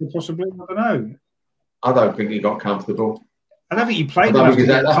factor, possibly. I don't know. I don't think he got comfortable. I don't think he played. I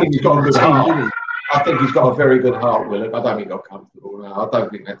think he's got a good heart. I think he's got a very good heart, Willem. I don't think he got comfortable. No, I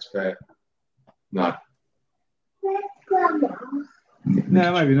don't think that's fair. No.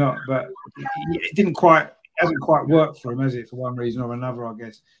 No, maybe not. But it hasn't quite worked for him, has it? For one reason or another, I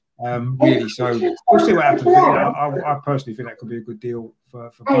guess. Really, so we'll see what happens. I personally think that could be a good deal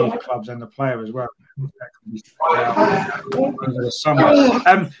for both clubs and the player as well.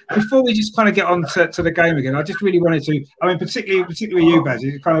 Before we just kind of get on to the game again, I just really wanted to, particularly you, Baz,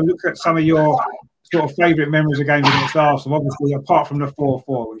 you kind of look at some of your sort of favourite memories of games against Arsenal, obviously apart from the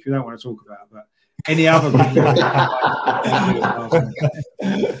 4-4, which we don't want to talk about, but any other good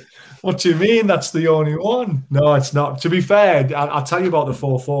What do you mean? That's the only one? No, it's not. To be fair, I'll tell you about the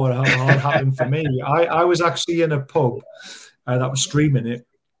 4-4 and how it happened for me. I was actually in a pub that was streaming it,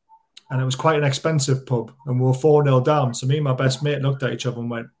 and it was quite an expensive pub, and we were 4-0 down. So me and my best mate looked at each other and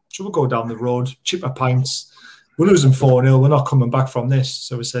went, should we go down the road, chip our pints? We're losing 4-0. We're not coming back from this.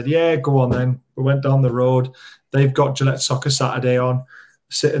 So we said, yeah, go on then. We went down the road. They've got Gillette Soccer Saturday on,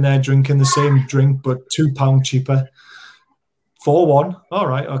 sitting there drinking the same drink, but £2 cheaper. 4-1. All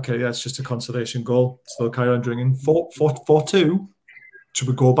right. Okay. Yeah, it's just a consolation goal. Still carry on drinking. 4-2. Should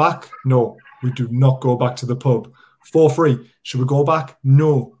we go back? No, we do not go back to the pub. 4-3. Should we go back?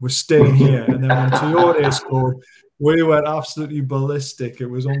 No, we're staying here. And then when Toyota scored, we went absolutely ballistic. It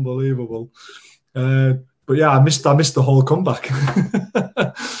was unbelievable. But yeah, I missed the whole comeback.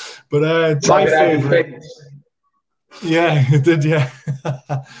 But my favourite. Yeah, it did. Yeah.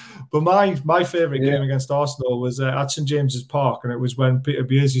 But my favourite game against Arsenal was at St James's Park, and it was when Peter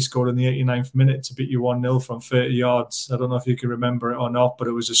Beardsley scored in the 89th minute to beat you 1-0 from 30 yards. I don't know if you can remember it or not, but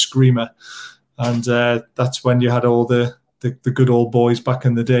it was a screamer. And that's when you had all the good old boys back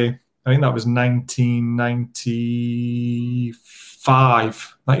in the day. I think that was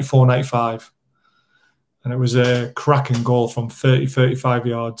 94, 95. And it was a cracking goal from 35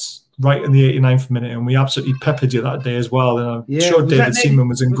 yards. Right in the 89th minute, and we absolutely peppered you that day as well. And I'm sure David Seaman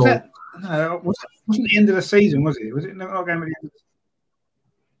was in goal. Wasn't the end of the season, was it? Was it not game at the end?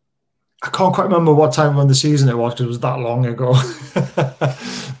 I can't quite remember what time of the season it was because it was that long ago.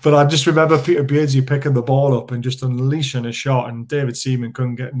 But I just remember Peter Beardsley picking the ball up and just unleashing a shot, and David Seaman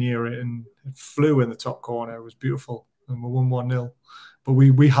couldn't get near it, and it flew in the top corner. It was beautiful, and we won 1-0. But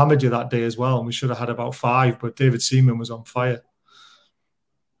we hammered you that day as well, and we should have had about 5, but David Seaman was on fire.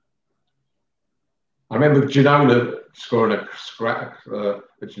 I remember Ginola scoring a scrap at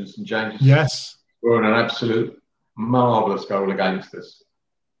St James's. Yes. Scoring an absolute marvellous goal against us.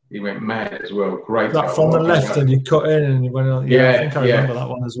 He went mad as well. Great that goal. From the left and you cut in and you went on. Yeah, I think I remember that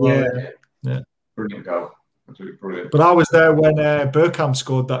one as well. Yeah. Brilliant goal. Absolutely brilliant. But I was there when Bergkamp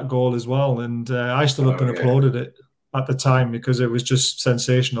scored that goal as well, and I stood up and applauded it at the time because it was just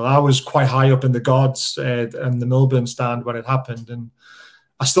sensational. I was quite high up in the gods and the Milburn stand when it happened, and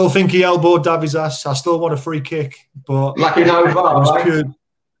I still think he elbowed Davies' ass. I still want a free kick, but lucky no VAR, it was pure.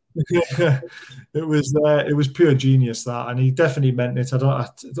 It was pure genius, that, and he definitely meant it.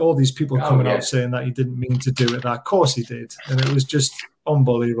 All these people coming out saying that he didn't mean to do it. That, of course he did, and it was just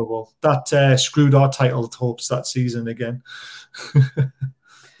unbelievable. That screwed our title hopes that season again.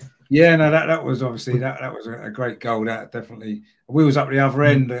 Yeah, no, that was obviously that was a great goal. That definitely. We was up the other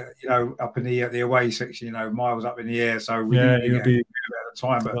end, up in the away section, miles up in the air. So we didn't get at the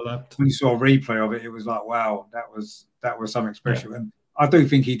time. But when you saw a replay of it, it was like, wow, that was something special. Yeah. And I do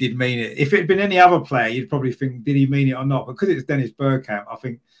think he did mean it. If it had been any other player, you'd probably think, did he mean it or not? Because it's Dennis Bergkamp, I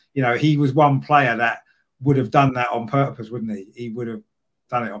think, he was one player that would have done that on purpose, wouldn't he? He would have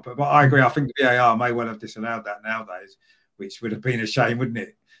done it on purpose. But I agree. I think the VAR may well have disallowed that nowadays, which would have been a shame, wouldn't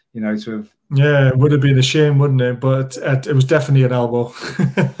it? To have. Yeah, it would have been a shame, wouldn't it? But it was definitely an elbow.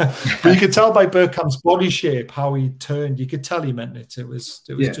 But you could tell by Bergkamp's body shape how he turned. You could tell he meant it. It was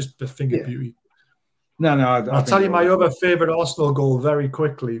just the finger beauty. No. I'll tell you my other favourite Arsenal goal very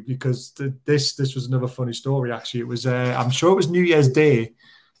quickly, because this was another funny story. Actually, it was I'm sure it was New Year's Day,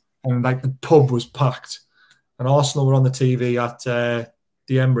 and like the pub was packed, and Arsenal were on the TV at the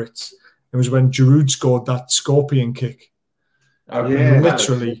Emirates. It was when Giroud scored that scorpion kick.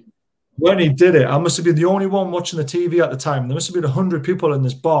 Literally, when he did it, I must have been the only one watching the TV at the time. There must have been 100 people in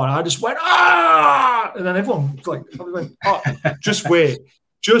this bar, and I just went, ah! And then everyone went, oh, just wait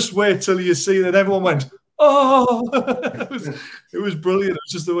till you see that. Everyone went, oh! It was brilliant. It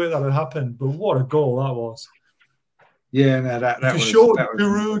was just the way that it happened. But what a goal that was. Yeah, no, that if you showed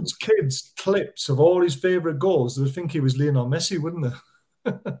Giroud's kids clips of all his favourite goals, they would think he was Lionel Messi, wouldn't they?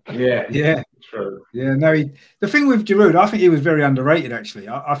 Yeah, true. Yeah, no. The thing with Giroud, I think he was very underrated. Actually,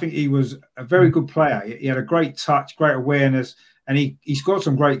 I think he was a very good player. He had a great touch, great awareness, and he scored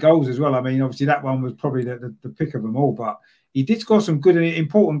some great goals as well. I mean, obviously that one was probably the pick of them all, but he did score some good and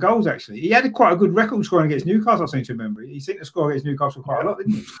important goals. Actually, he had quite a good record scoring against Newcastle. I seem to remember he seemed to score against Newcastle quite a lot,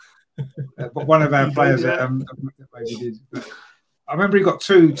 didn't he? But one of our players maybe did. But I remember he got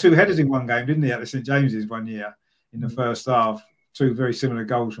two headers in one game, didn't he, at the St James's one year in the first half? Two very similar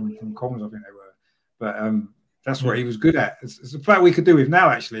goals from corners, I think they were. But that's what he was good at. It's a player we could do with now,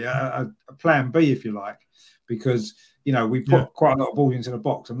 actually, a plan B, if you like, because we put quite a lot of balls into the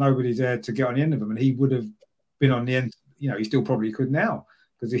box and nobody's there to get on the end of them, and he would have been on the end. He still probably could now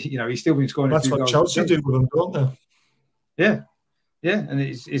because he's still been scoring. That's what Chelsea do with them, don't they? Yeah, and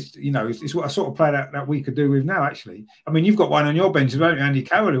it's what a sort of player that we could do with now. Actually, I mean, you've got one on your bench as well, Andy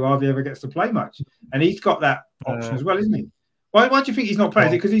Carroll, who hardly ever gets to play much, and he's got that option as well, isn't he? Why do you think he's not playing?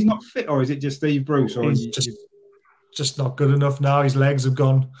 Is it because he's not fit, or is it just Steve Bruce? Or he's just not good enough now. His legs have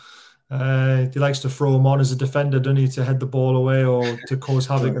gone. He likes to throw him on as a defender, doesn't he, to head the ball away or to cause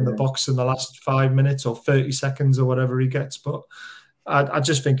havoc in the box in the last 5 minutes or 30 seconds or whatever he gets. But I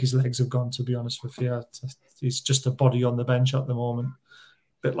just think his legs have gone, to be honest with you. He's just a body on the bench at the moment.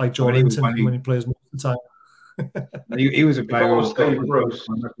 A bit like Joe Linton when he plays most of the time. he was a player. If I was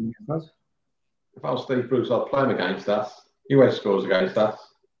Steve Bruce, I'd play him against us. He always scores against us.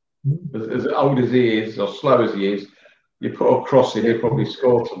 As old as he is, or slow as he is, you put a cross in, he'll probably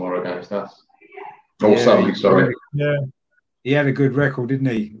score tomorrow against us. Or Sunday, sorry. Yeah. He had a good record, didn't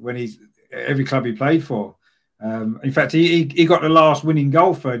he, when every club he played for. In fact, he got the last winning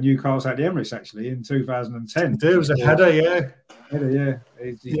goal for Newcastle at the Emirates, actually, in 2010. It was a header, yeah.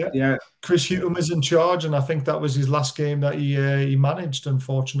 Chris Hughton was in charge, and I think that was his last game that he managed,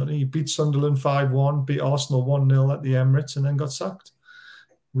 unfortunately. He beat Sunderland 5-1, beat Arsenal 1-0 at the Emirates, and then got sacked,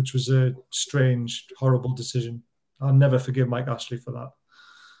 which was a strange, horrible decision. I'll never forgive Mike Ashley for that.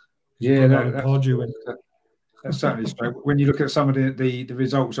 Yeah, that's certainly straight. When you look at some of the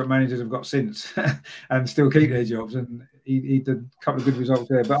results that managers have got since and still keep their jobs, and he did a couple of good results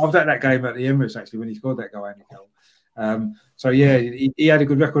there. But I was at that game at the Emirates, actually, when he scored that goal, Andy Carroll. So, yeah, he had a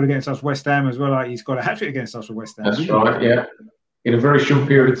good record against us, West Ham, as well. He's got a hat-trick against us for West Ham. That's right, yeah. In a very short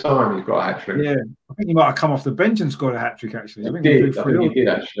period of time, he's got a hat-trick. Yeah, I think he might have come off the bench and scored a hat-trick, actually. I think he did,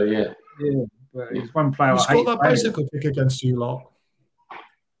 actually, yeah. Yeah, but he's one player. He scored that bicycle kick against you lot.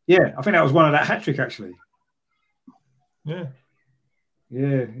 Yeah, I think that was one of that hat-trick, actually. Yeah.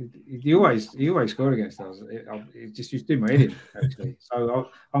 Yeah, he always scored against us. It just used to do my head in, actually. So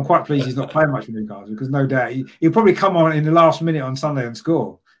I'm quite pleased he's not playing much for Newcastle, because no doubt he'll probably come on in the last minute on Sunday and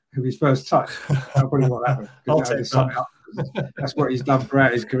score with his first touch. That's probably what happened. I'll take that. That's what he's done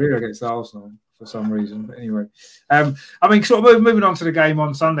throughout his career against Arsenal for some reason. But anyway, I mean, sort of moving on to the game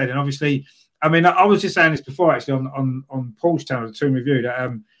on Sunday. Then obviously, I mean, I was just saying this before actually on Paul's channel, the Toon Review,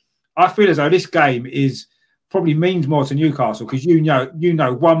 that I feel as though this game probably means more to Newcastle, because you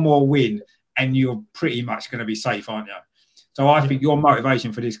know one more win and you're pretty much going to be safe, aren't you? So I think your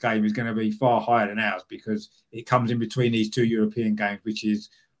motivation for this game is going to be far higher than ours, because it comes in between these two European games, which is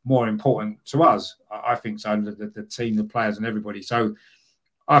more important to us. I think so, the team, the players and everybody. So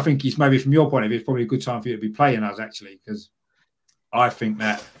I think it's maybe from your point of view, it's probably a good time for you to be playing us, actually, because I think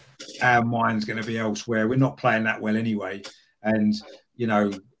that our mind's going to be elsewhere. We're not playing that well anyway. And,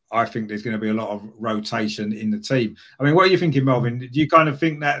 I think there's going to be a lot of rotation in the team. I mean, what are you thinking, Melvin? Do you kind of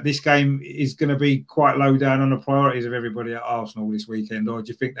think that this game is going to be quite low down on the priorities of everybody at Arsenal this weekend? Or do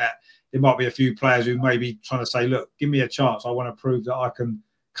you think that there might be a few players who may be trying to say, look, give me a chance. I want to prove that I can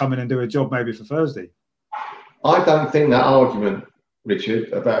come in and do a job maybe for Thursday? I don't think that argument,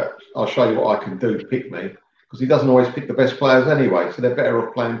 Richard, about I'll show you what I can do to pick me, because he doesn't always pick the best players anyway. So they're better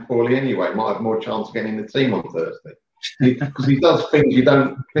off playing poorly anyway. Might have more chance of getting in the team on Thursday. Because he does things you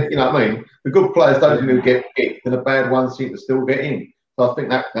don't, you know what I mean? The good players don't even get picked, and the bad ones seem to still get in. So I think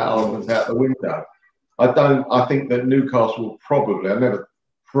that argument's out the window. I think that Newcastle will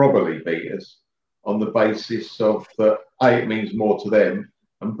probably beat us on the basis of that, A, it means more to them,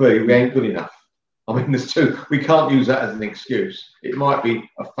 and B, we ain't good enough. I mean, there's two. We can't use that as an excuse. It might be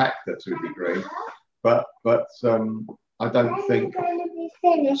a factor to a degree, but I don't think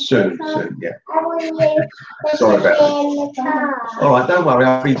soon, yeah. Sorry about that. All right, don't worry.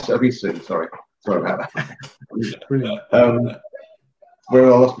 I'll be soon. Sorry about that. Brilliant. Where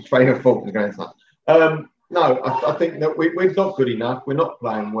I lost my train of thought against that. No, I think that we're not good enough. We're not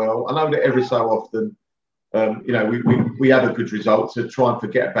playing well. I know that every so often, we have a good result to try and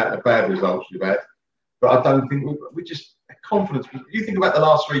forget about the bad results we've had. But I don't think we just confidence. You think about the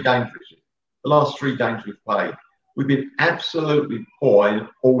last three games, Richard. The last three games we've played. We've been absolutely poor in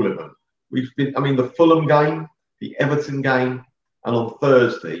all of them. The Fulham game, the Everton game, and on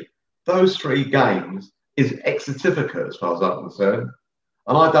Thursday, those three games, is ex-certificate as far as I'm concerned.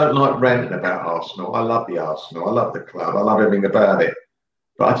 And I don't like ranting about Arsenal. I love the Arsenal. I love the club. I love everything about it.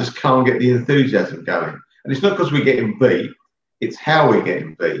 But I just can't get the enthusiasm going. And it's not because we're getting beat. It's how we're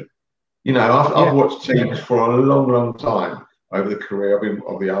getting beat. You know, I've watched teams for a long, long time over the career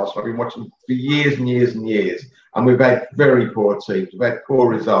of the Arsenal. I've been watching for years and years and years. And we've had very poor teams. We've had poor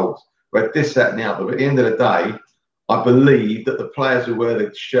results. We've had this, that, and the other. But at the end of the day, I believe that the players who wear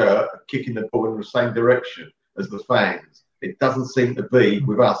the shirt are kicking the ball in the same direction as the fans. It doesn't seem to be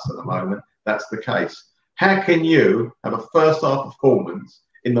with us at the moment. That's the case. How can you have a first half performance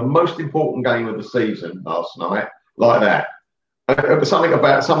in the most important game of the season last night like that? Something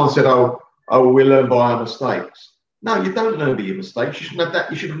about someone said, "Oh, we learn by our mistakes." No, you don't learn by your mistakes. You shouldn't have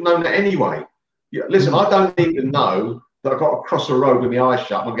that. You should have known that anyway. Listen, I don't even know that I've got to cross a road with my eyes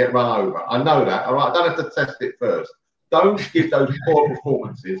shut and get run over. I know that. All right, I don't have to test it first. Don't give those poor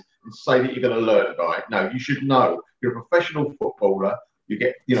performances and say that you're going to learn by it. No, you should know. You're a professional footballer. You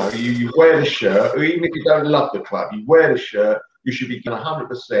get, you wear the shirt. Even if you don't love the club, you wear the shirt. You should be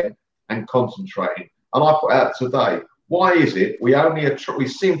 100% and concentrating. And I put out today, why is it we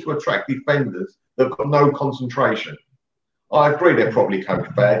seem to attract defenders that have got no concentration? I agree they're probably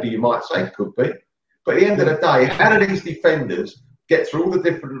coached badly, you might say, could be. But at the end of the day, how do these defenders get through all the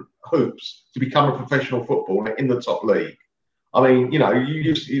different hoops to become a professional footballer in the top league? I mean,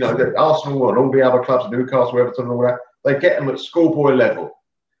 the Arsenal and all the other clubs, Newcastle, Everton, and all that, they get them at schoolboy level.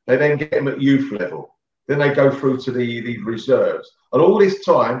 They then get them at youth level. Then they go through to the reserves. And all this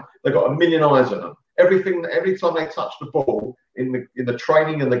time, they've got a million eyes on them. Every time they touch the ball in the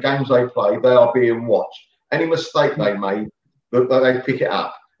training and the games they play, they are being watched. Any mistake they made, they pick it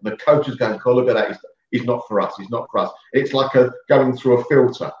up. And the coach is going, "Oh, look at that. He's not for us. He's not for us." It's like going through a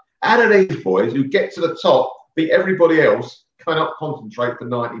filter. How do these boys who get to the top, beat everybody else, cannot concentrate for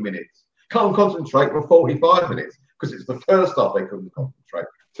 90 minutes? Can't concentrate for 45 minutes because it's the first half they couldn't concentrate.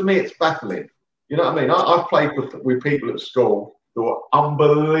 To me, it's baffling. You know what I mean? I've played with people at school who are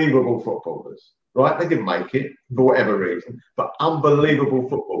unbelievable footballers, right? They didn't make it for whatever reason, but unbelievable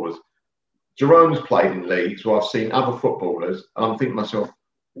footballers. Jerome's played in leagues where I've seen other footballers, and I'm thinking to myself,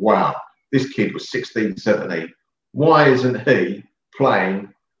 wow, this kid was 16, 17. Why isn't he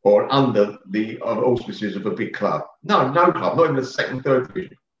playing or under the auspices of a big club? No club, not even a second, third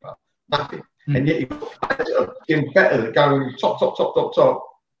division club, nothing. And yet you're getting better than going top,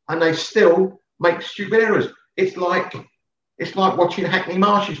 and they still make stupid errors. It's like watching Hackney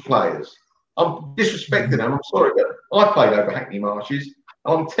Marshes players. I'm disrespecting them, I'm sorry, but I played over Hackney Marshes.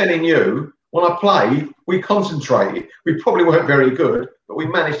 I'm telling you, when I played, we concentrated. We probably weren't very good, but we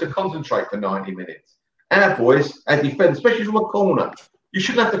managed to concentrate for 90 minutes. Our boys, our defence, especially from a corner, you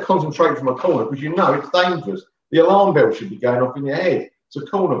shouldn't have to concentrate from a corner because you know it's dangerous. The alarm bell should be going off in your head. It's a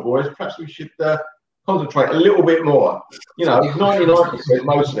corner, boys. Perhaps we should concentrate a little bit more. 99%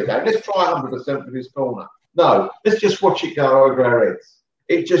 most of the game. Let's try 100% for this corner. No, let's just watch it go over our heads.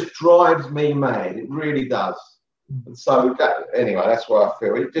 It just drives me mad. It really does. And so, anyway, that's what I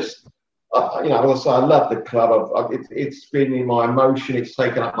feel. It just, as I say, I love the club. It's been in my emotion. It's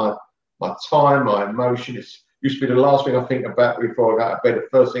taken up my time, my emotion. It used to be the last thing I think about before I go to bed. The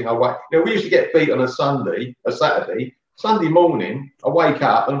first thing I wake. We used to get beat on a Saturday. Sunday morning, I wake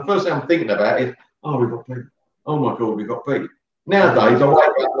up, and the first thing I'm thinking about is, oh, we got beat. Oh my God, we got beat. Nowadays, I wake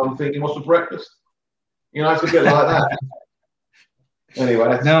up and I'm thinking, what's for breakfast? It's a bit like that. Anyway,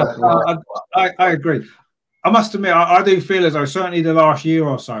 I agree. I must admit, I do feel as though certainly the last year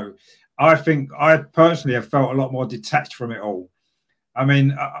or so, I think I personally have felt a lot more detached from it all. I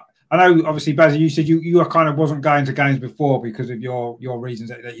mean, I know obviously, Bazzy, you said you kind of wasn't going to games before because of your reasons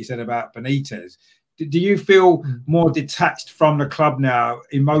that you said about Benitez. Do you feel more detached from the club now,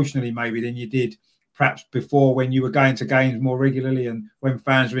 emotionally maybe, than you did perhaps before when you were going to games more regularly and when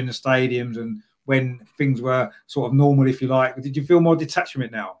fans were in the stadiums and when things were sort of normal, if you like? Did you feel more detached from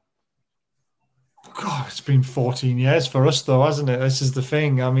it now? God, it's been 14 years for us, though, hasn't it? This is the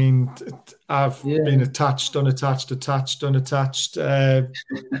thing. I mean, I've been attached, unattached, attached, unattached.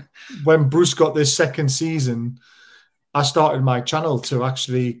 When Bruce got this second season, I started my channel to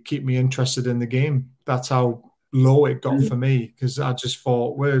actually keep me interested in the game. That's how low it got for me, because I just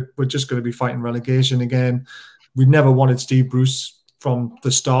thought we're just going to be fighting relegation again. We never wanted Steve Bruce from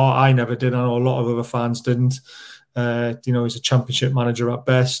the start. I never did. I know a lot of other fans didn't. He's a championship manager at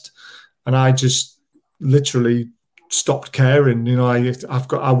best. And I just literally stopped caring.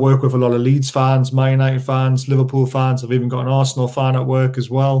 I work with a lot of Leeds fans, Man United fans, Liverpool fans. I've even got an Arsenal fan at work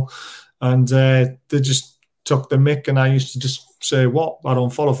as well. And they just took the mick, and I used to just say, "What? I don't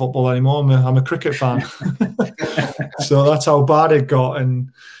follow football anymore. I'm a cricket fan." So that's how bad it got.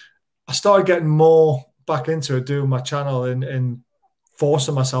 And I started getting more back into it, doing my channel and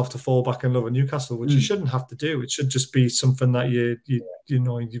forcing myself to fall back in love with Newcastle, which you shouldn't have to do. It should just be something that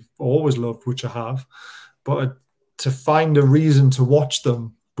you've always loved, which I have. But to find a reason to watch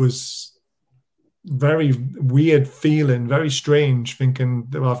them was very weird feeling, very strange, thinking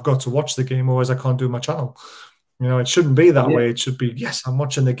that I've got to watch the game, otherwise I can't do my channel. It shouldn't be that way. It should be, yes, I'm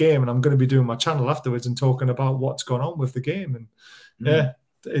watching the game and I'm going to be doing my channel afterwards and talking about what's going on with the game. And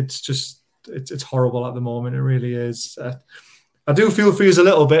it's horrible at the moment. It really is. I do feel for you a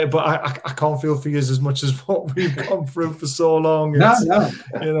little bit, but I can't feel for you as much as what we've gone through for so long. You're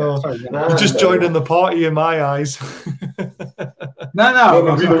just joining the party in my eyes.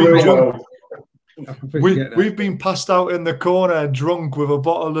 We've been passed out in the corner drunk with a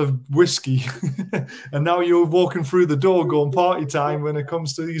bottle of whiskey, and now you're walking through the door going party time when it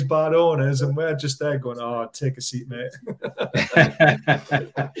comes to these bad owners, and we're just there going, "Oh, take a seat, mate."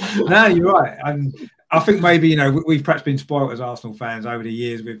 No, you're right. And I think maybe, we've perhaps been spoiled as Arsenal fans over the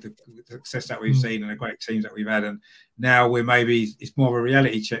years with the success that we've seen and the great teams that we've had. And now it's more of a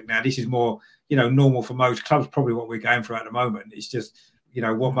reality check now. This is more, normal for most clubs, probably what we're going through at the moment. It's just,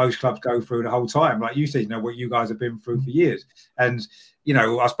 what most clubs go through the whole time. Like you said, what you guys have been through for years. And,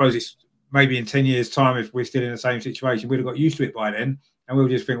 I suppose it's maybe in 10 years' time, if we're still in the same situation, we'd have got used to it by then. And we'll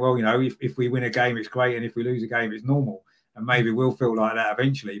just think, well, if we win a game, it's great. And if we lose a game, it's normal. And maybe we'll feel like that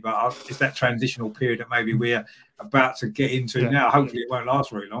eventually. But it's that transitional period that maybe we're about to get into now. Hopefully it won't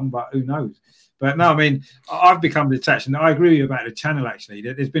last very long, but who knows? But no, I mean, I've become detached. And I agree with you about the channel, actually.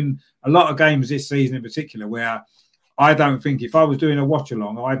 There's been a lot of games this season in particular where I don't think if I was doing a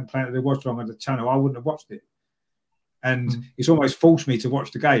watch-along or I hadn't planned to do a watch-along on the channel, I wouldn't have watched it. And it's almost forced me to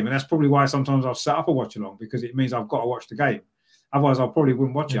watch the game. And that's probably why sometimes I'll set up a watch-along, because it means I've got to watch the game. Otherwise, I probably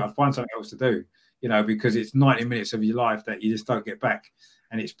wouldn't watch it. I'd find something else to do. Because it's 90 minutes of your life that you just don't get back.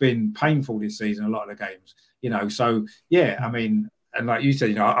 And it's been painful this season, a lot of the games, So, I mean, and like you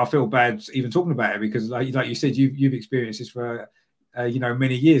said, I feel bad even talking about it, because like you said, you've experienced this for,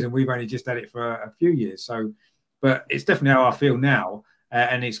 many years, and we've only just had it for a few years. So, but it's definitely how I feel now.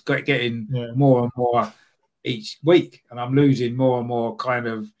 And it's getting more and more each week. And I'm losing more and more kind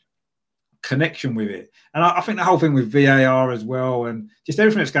of connection with it. And I think the whole thing with VAR as well, and just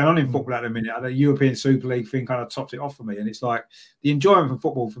everything that's going on in football at the minute, the European Super League thing kind of tops it off for me. And it's like the enjoyment for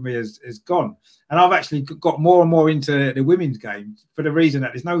football for me is gone. And I've actually got more and more into the women's game for the reason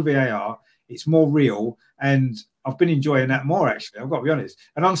that there's no VAR. It's more real. And I've been enjoying that more, actually. I've got to be honest.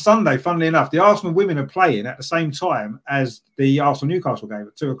 And on Sunday, funnily enough, the Arsenal women are playing at the same time as the Arsenal-Newcastle game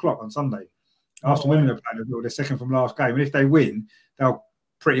at 2:00 on Sunday. Arsenal women are playing the second from last game. And if they win, they'll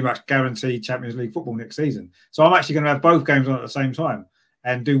pretty much guarantee Champions League football next season. So I'm actually going to have both games on at the same time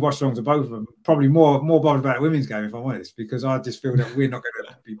and do watch-alongs of both of them. Probably more bothered about the women's game, if I'm honest, because I just feel that we're not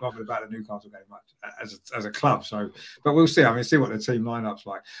going to be bothered about the Newcastle game much as a club. So, but we'll see. I mean, see what the team lineup's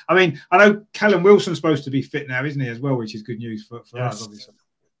like. I mean, I know Callum Wilson's supposed to be fit now, isn't he, as well, which is good news for us, obviously.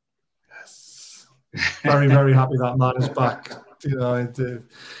 Yes. Very, very happy that man is back.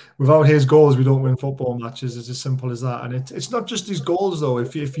 Without his goals, we don't win football matches. It's as simple as that. And it's not just his goals, though.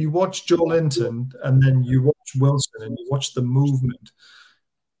 If you watch Joelinton and then you watch Wilson and you watch the movement,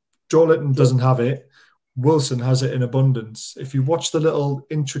 Joelinton doesn't have it. Wilson has it in abundance. If you watch the little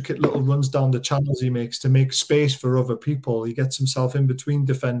intricate little runs down the channels he makes to make space for other people, he gets himself in between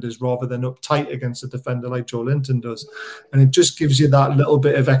defenders rather than up tight against a defender like Joelinton does. And it just gives you that little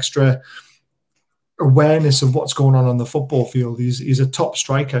bit of extra awareness of what's going on the football field. He's a top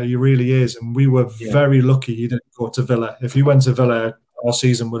striker, he really is, and we were very lucky he didn't go to Villa. If he went to Villa, our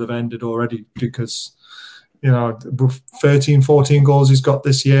season would have ended already, because 13, 14 goals he's got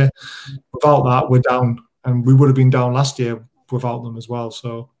this year. Without that, we're down, and we would have been down last year without them as well.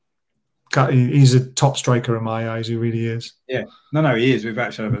 So he's a top striker in my eyes. He really is. Yeah, no, he is. Without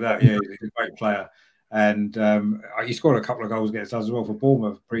a shadow of a doubt. Yeah, he's a great player, and he scored a couple of goals against us as well for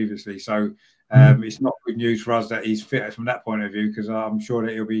Bournemouth previously. So it's not good news for us that he's fit from that point of view, because I'm sure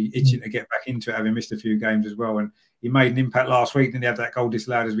that he'll be itching to get back into it, having missed a few games as well. And he made an impact last week. Didn't he have that goal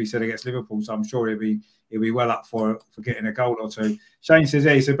disallowed, as we said, against Liverpool? So I'm sure he'll be well up for getting a goal or two. Shane says,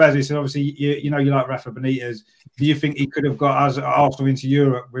 he said, Baz, he said, obviously, you like Rafa Benitez. Do you think he could have got us Arsenal into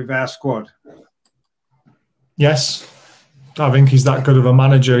Europe with our squad? Yes. I think he's that good of a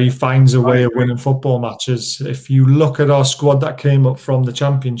manager. He finds a way of winning football matches. If you look at our squad that came up from the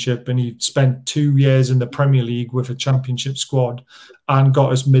Championship, and he spent 2 years in the Premier League with a Championship squad and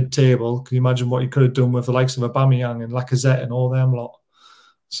got us mid-table, can you imagine what he could have done with the likes of Aubameyang and Lacazette and all them lot?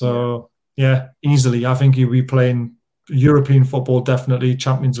 So, yeah, easily. I think he'll be playing European football, definitely.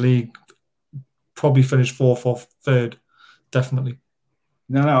 Champions League, probably finish 4th or 3rd, definitely.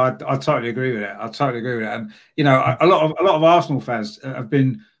 No, I totally agree with that. I totally agree with that. And you know, a lot of Arsenal fans have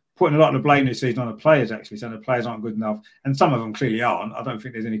been putting a lot of the blame this season on the players, actually, saying the players aren't good enough, and some of them clearly aren't. I don't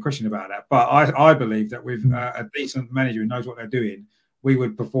think there's any question about that. But I believe that with a decent manager who knows what they're doing, we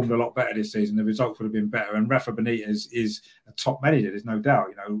would have performed a lot better this season. The results would have been better. And Rafa Benitez is a top manager. There's no doubt.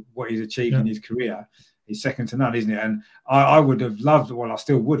 You know what he's achieved in his career. He's second to none, isn't it? And I would have loved, well, I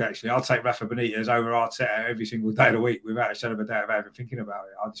still would actually. I'll take Rafa Benitez over Arteta every single day of the week without a shadow of a doubt, without even thinking about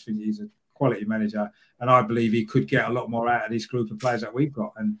it. I just think he's a quality manager, and I believe he could get a lot more out of this group of players that we've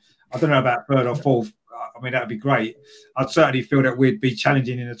got. And I don't know about third or fourth. I mean, that'd be great. I'd certainly feel that we'd be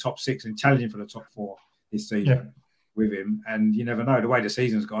challenging in the top 6 and challenging for the top 4 this season with him. And you never know, the way the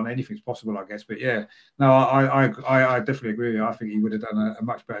season's gone, anything's possible, I guess. But yeah, no, I definitely agree with you. I think he would have done a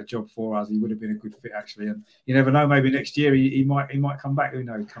much better job for us. He would have been a good fit, actually. And you never know, maybe next year he might come back. Who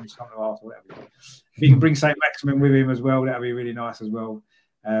knows? Come to Arsenal, whatever. If he can bring St. Maximin with him as well, that'd be really nice as well.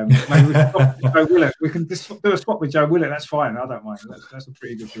 Maybe we can swap with Joe Willett. We can just do a swap with Joe Willett. That's fine. I don't mind. That's a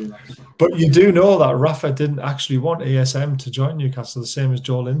pretty good deal. But you do know that Rafa didn't actually want ASM to join Newcastle, the same as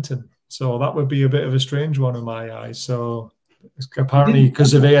Joe Linton. So that would be a bit of a strange one in my eyes. So apparently,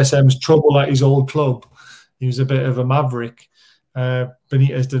 because of ASM's trouble at his old club, he was a bit of a maverick.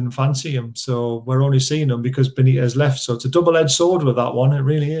 Benitez didn't fancy him, so we're only seeing him because Benitez left. So it's a double-edged sword with that one. It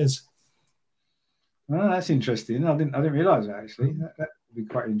really is. Oh, that's interesting. I didn't realise that actually. That would be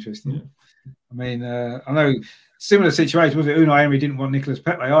quite interesting. Yeah. I mean, I know similar situation was it. Unai Emery didn't want Nicolas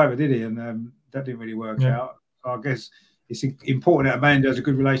Pepe either, did he? And that didn't really work out. So I guess it's important that a manager has a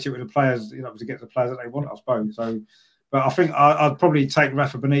good relationship with the players, you know, to get the players that they want, I suppose. So, but I think I'd probably take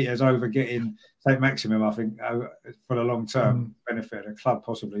Rafa Benitez over getting St. Maximin. I think for the long-term benefit of the club,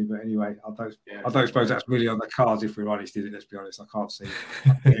 possibly. But anyway, I don't suppose that's really on the cards. If we're honest, is it? Let's be honest. I can't see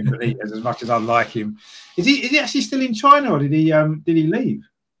getting Benitez as much as I'd like him. Is he actually still in China, or did he leave?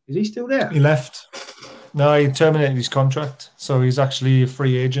 Is he still there? He left. No, he terminated his contract, so he's actually a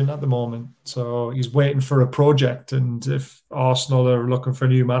free agent at the moment. So he's waiting for a project, and if Arsenal are looking for a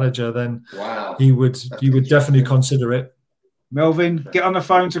new manager, then he would definitely consider it. Melvin, get on the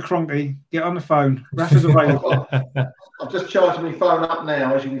phone to Kroenke. Get on the phone. Rafa's available. I'm just charging my phone up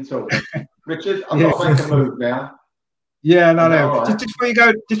now as you talk. Richard, I've got to make a move now. Yeah, no. Right. Just before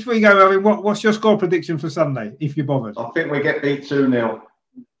you go, Melvin, what's your score prediction for Sunday, if you're bothered? I think we get beat 2-0.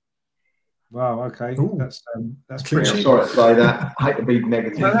 Wow, okay. Ooh. That's pretty. I'm sorry to say that. I hate to be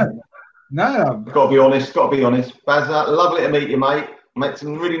negative. No. Got to be honest. Bazza, lovely to meet you, mate. Met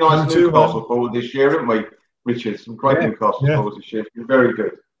some really nice Newcastle forward this year, haven't we, Richard? Some great Newcastle forwards this year. Very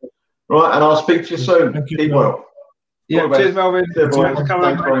good. Right, and I'll speak to you soon. Keep well. Yeah, cheers, Melvin. Thanks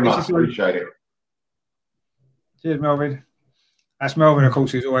very much. Appreciate it. Cheers, Melvin. That's Melvin, of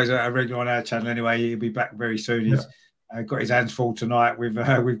course, who's always a regular on our channel anyway. He'll be back very soon. He's got his hands full tonight with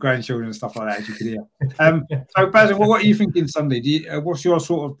grandchildren and stuff like that, as you can hear. So, Basil, what are you thinking Sunday? What's your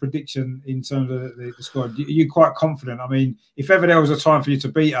sort of prediction in terms of the squad? Are you quite confident? I mean, if ever there was a time for you to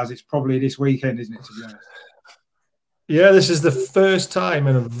beat us, it's probably this weekend, isn't it, to be honest? Yeah, this is the first time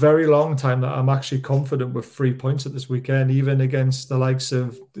in a very long time that I'm actually confident with 3 points at this weekend, even against the likes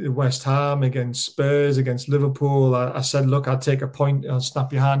of West Ham, against Spurs, against Liverpool. I said, look, I'd take a point, I'll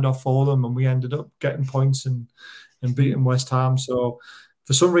snap your hand off for them, and we ended up getting points and beating West Ham. So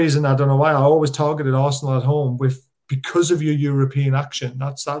for some reason, I don't know why, I always targeted Arsenal at home because of your European action.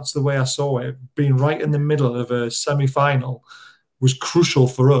 That's the way I saw it. Being right in the middle of a semi-final was crucial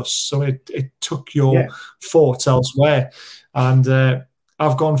for us. So it took your thoughts elsewhere. And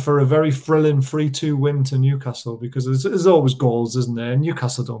I've gone for a very thrilling 3-2 win to Newcastle because there's always goals, isn't there? And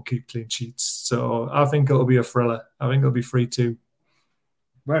Newcastle don't keep clean sheets. So I think it'll be a thriller. I think it'll be 3-2.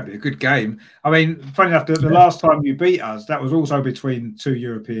 Well, it'd be a good game. I mean, funny enough, the last time you beat us, that was also between 2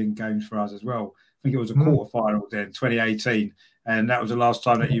 European games for us as well. I think it was a quarter-final then, 2018, and that was the last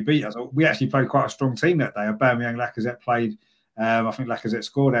time that you beat us. We actually played quite a strong team that day. Aubameyang, Lacazette played. I think Lacazette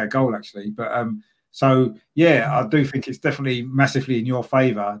scored our goal, actually. But so, yeah, I do think it's definitely massively in your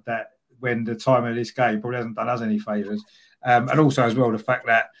favour that when the time of this game probably hasn't done us any favours. And also, as well, the fact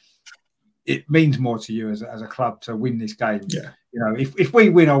that it means more to you as a club to win this game. Yeah. You know, if we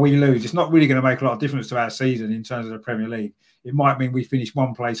win or we lose, it's not really going to make a lot of difference to our season in terms of the Premier League. It might mean we finish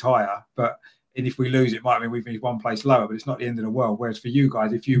one place higher, and if we lose, it might mean we finish one place lower, but it's not the end of the world. Whereas for you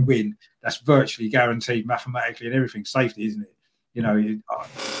guys, if you win, that's virtually guaranteed mathematically and everything. Safety, isn't it? You know.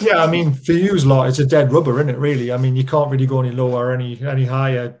 Yeah, I mean, for you lot, it's a dead rubber, isn't it, really? I mean, you can't really go any lower or any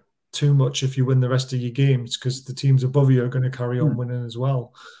higher too much if you win the rest of your games because the teams above you are going to carry on winning as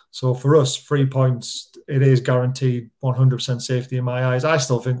well. So for us, 3 points, it is guaranteed 100% safety in my eyes. I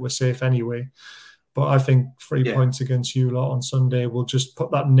still think we're safe anyway. But I think 3 Yeah. points against you lot on Sunday will just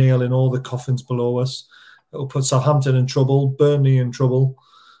put that nail in all the coffins below us. It'll put Southampton in trouble, Burnley in trouble,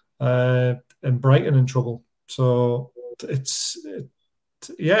 and Brighton in trouble. So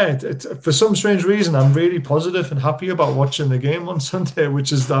for some strange reason, I'm really positive and happy about watching the game on Sunday,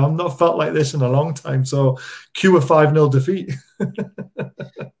 which is I've not felt like this in a long time. So cue a 5-0 defeat.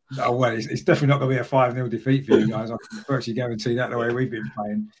 Oh, well, it's definitely not going to be a 5-0 defeat for you guys. I can virtually guarantee that the way we've been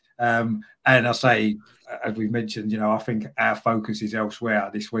playing. And I say, as we've mentioned, I think our focus is elsewhere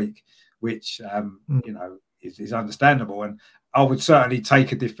this week, which, is understandable. And I would certainly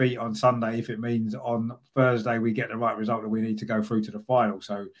take a defeat on Sunday if it means on Thursday we get the right result that we need to go through to the final.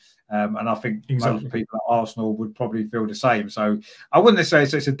 So, and I think most people at Arsenal would probably feel the same. So I wouldn't necessarily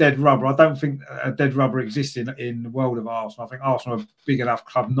say it's a dead rubber. I don't think a dead rubber exists in the world of Arsenal. I think Arsenal are a big enough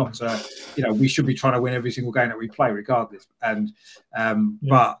club not to, we should be trying to win every single game that we play regardless. And,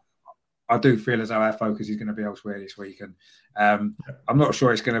 but I do feel as though our focus is going to be elsewhere this week. And I'm not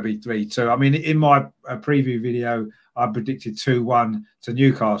sure it's going to be 3-2. I mean, in my preview video, I predicted 2-1 to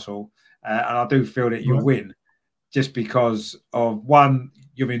Newcastle. And I do feel that you'll win just because of, one,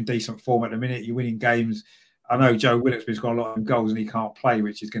 you're in decent form at the minute. You're winning games. I know Joe Willocksby's got a lot of goals and he can't play,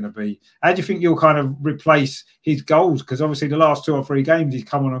 which is going to be... How do you think you'll kind of replace his goals? Because obviously the last 2 or 3 games he's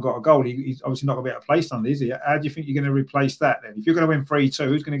come on and got a goal. He's obviously not going to be able to play Sunday, is he? How do you think you're going to replace that then? If you're going to win 3-2,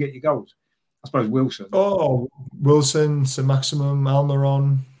 who's going to get your goals? I suppose Wilson. Oh, Wilson, Saint-Maximin,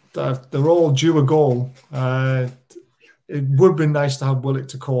 Almiron, they're all due a goal. It would be nice to have Willock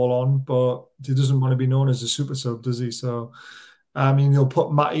to call on, but he doesn't want to be known as a super sub, does he? So, I mean, he'll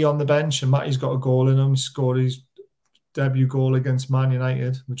put Matty on the bench, and Matty's got a goal in him. He scored his debut goal against Man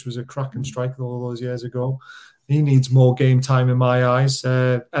United, which was a cracking strike all those years ago. He needs more game time in my eyes.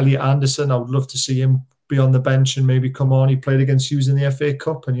 Elliot Anderson, I would love to see him be on the bench and maybe come on. He played against Hughes in the FA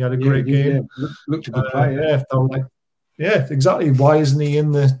Cup and he had a great game. Yeah. Looked a good player. Yeah, exactly. Why isn't he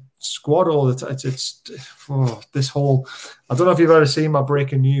in the squad all the time? This whole... I don't know if you've ever seen my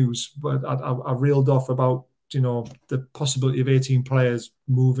breaking news, but I reeled off about, the possibility of 18 players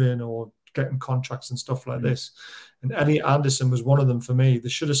moving or getting contracts and stuff like this. And Elliot Anderson was one of them for me. They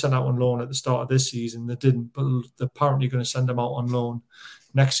should have sent out on loan at the start of this season. They didn't, but they're apparently going to send him out on loan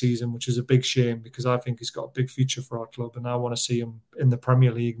next season, which is a big shame because I think he's got a big future for our club and I want to see him in the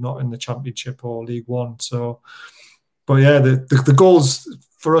Premier League, not in the Championship or League One. So, but yeah, the goals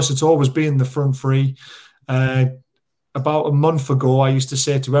for us, it's always been the front three. About a month ago, I used to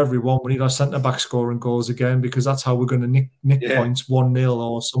say to everyone, we need our centre-back scoring goals again because that's how we're going to nick points 1-0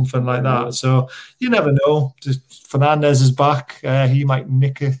 or something like that. So you never know. Fernandez is back. He might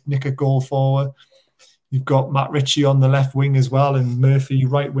nick a goal forward. You've got Matt Ritchie on the left wing as well and Murphy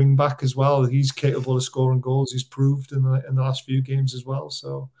right wing back as well. He's capable of scoring goals. He's proved in the last few games as well.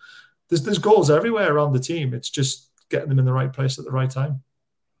 So there's goals everywhere around the team. It's just getting them in the right place at the right time.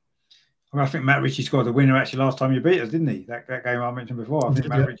 I think Matt Ritchie scored the winner actually last time you beat us, didn't he? That game I mentioned before. I think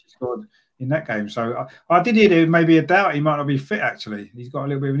Matt Ritchie scored in that game. So I did hear there maybe a doubt he might not be fit actually. He's got a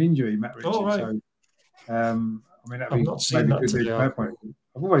little bit of an injury, Matt Ritchie. Oh, right. So, I mean, that'd be not seen that good.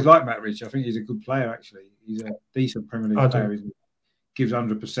 I've always liked Matt Ritchie. I think he's a good player actually. He's a decent Premier League player. He gives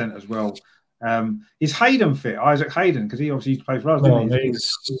 100% as well. Is Hayden fit? Isaac Hayden, because he obviously used to play for us, didn't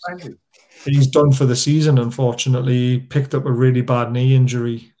he? He's done for the season, unfortunately. He picked up a really bad knee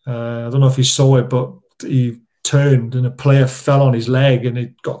injury. I don't know if you saw it, but he turned and a player fell on his leg and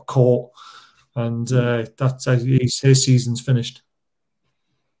it got caught. And that's his season's finished.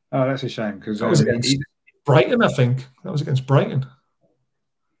 Oh, that's a shame. Because that was against Brighton, I think. That was against Brighton.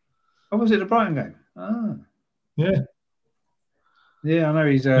 Oh, was it the Brighton game? Ah. Yeah. Yeah, I know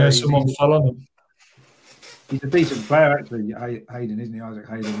he's... someone fell on him. He's a decent player, actually, Hayden, isn't he? Isaac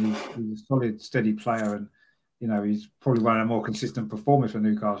Hayden. He's a solid, steady player, and he's probably one of the more consistent performers for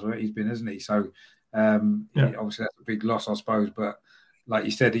Newcastle that he's been, isn't he? So, obviously that's a big loss, I suppose. But like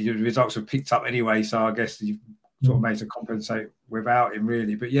you said, the results have picked up anyway. So I guess you've sort of made to compensate without him,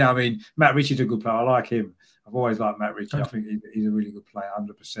 really. But yeah, I mean, Matt Ritchie's a good player. I like him. I've always liked Matt Ritchie. I think he's a really good player,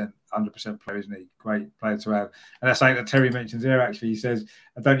 100% player, isn't he? Great player to have. And that's something that Terry mentions there, actually. He says,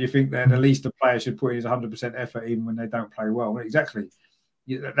 don't you think that at least the player should put in his 100% effort even when they don't play well? Well, exactly.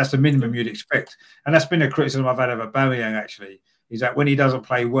 That's the minimum you'd expect. And that's been a criticism I've had of Aubameyang, actually, is that when he doesn't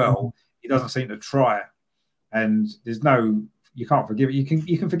play well, he doesn't seem to try. And you can't forgive it.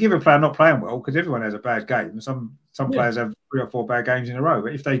 You can forgive a player not playing well because everyone has a bad game. Some players have 3 or 4 bad games in a row.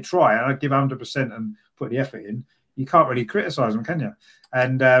 But if they try and give 100% and put the effort in, you can't really criticise them, can you?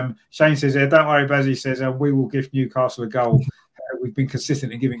 And Shane says, don't worry, Bazzy says, we will give Newcastle a goal. We've been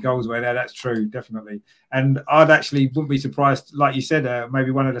consistent in giving goals away there. That's true, definitely. And I'd actually wouldn't be surprised, like you said,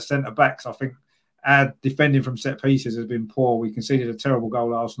 maybe one of the centre-backs, I think our defending from set pieces has been poor. We conceded a terrible goal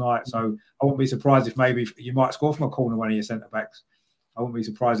last night, so I wouldn't be surprised if maybe you might score from a corner, one of your centre backs. I wouldn't be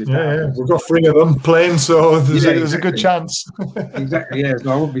surprised if that happens. We've got 3 of them playing, so there's a good chance. Exactly, yeah.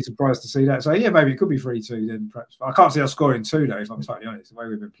 So I wouldn't be surprised to see that. So yeah, maybe it could be 3-2 then. Perhaps I can't see us scoring 2 though. If I'm totally honest, the way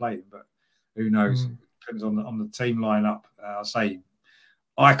we've been playing, but who knows? Depends on the team lineup. I say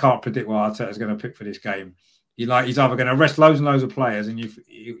I can't predict what Arteta's going to pick for this game. He's either going to rest loads and loads of players, and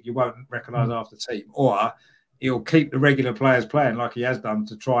you won't recognise half the team, or he'll keep the regular players playing like he has done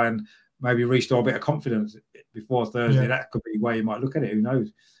to try and maybe restore a bit of confidence before Thursday. That could be the way you might look at it. Who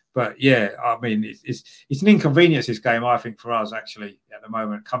knows? But yeah, I mean, it's an inconvenience, this game, I think, for us actually at the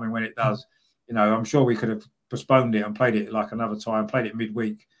moment, coming when it does. I'm sure we could have postponed it and played it like another time, played it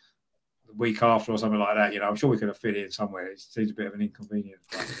midweek, the week after or something like that. I'm sure we could have fit it in somewhere. It seems a bit of an inconvenience.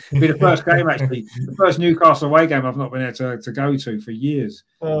 It'll be the first game, actually, the first Newcastle away game I've not been able to go to for years.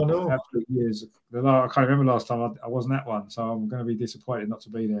 Oh, no. Absolute years. I can't remember last time I wasn't at one, so I'm going to be disappointed not to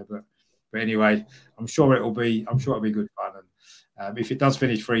be there. But anyway, I'm sure it'll be good fun. And if it does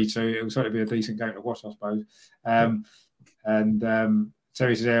finish 3-2, it'll certainly be a decent game to watch, I suppose.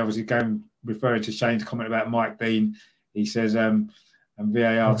 Terry says, obviously, referring to Shane's comment about Mike Dean, he says, and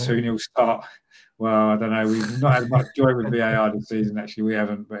VAR 2-0 start. Well, I don't know. We've not had much joy with VAR this season, actually. We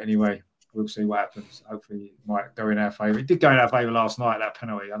haven't. But anyway, we'll see what happens. Hopefully, it might go in our favour. It did go in our favour last night, that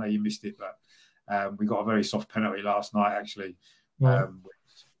penalty. I know you missed it, but we got a very soft penalty last night, actually.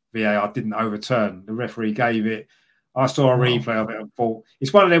 VAR didn't overturn. The referee gave it. I saw a replay of it and thought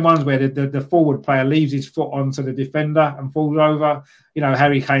it's one of them ones where the forward player leaves his foot onto the defender and falls over.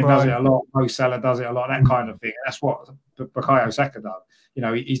 Harry Kane does it a lot. Mo Salah does it a lot. That kind of thing. That's what Bukayo Saka does.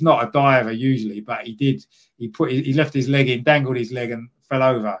 He's not a diver usually, but he did. He left his leg in, dangled his leg, and fell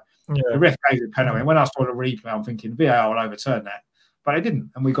over. Yeah. The ref gave it penalty. And when I saw the replay, I'm thinking VAR will overturn that. But it didn't,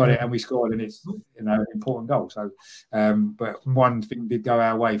 and we got it, and we scored, and it's an important goal. So, but one thing did go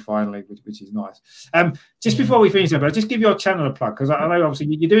our way finally, which is nice. Just before we finish, but I'll just give your channel a plug because I know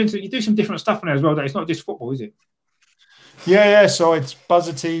obviously you do some different stuff on there as well. That it's not just football, is it? Yeah. So it's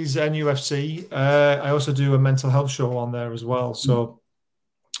Bazzatees and UFC. I also do a mental health show on there as well. So,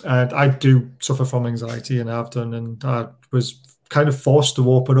 I do suffer from anxiety, and I've done, and I was kind of forced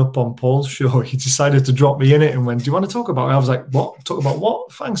to open up on Paul's show. He decided to drop me in it and went, "Do you want to talk about it?" I was like, "What? Talk about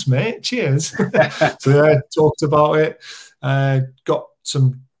what? Thanks, mate. Cheers." So I talked about it. Got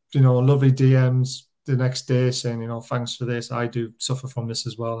some, lovely DMs the next day saying, "Thanks for this. I do suffer from this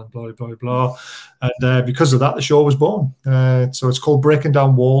as well," and blah blah blah. And because of that, the show was born. So it's called Breaking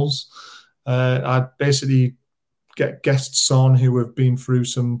Down Walls. I basically get guests on who have been through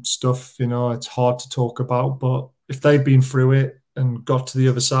some stuff. It's hard to talk about, but if they've been through it and got to the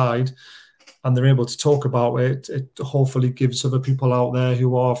other side and they're able to talk about it, it hopefully gives other people out there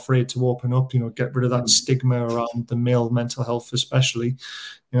who are afraid to open up, get rid of that stigma around the male mental health especially.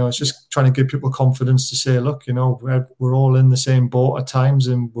 It's just trying to give people confidence to say, look, we're all in the same boat at times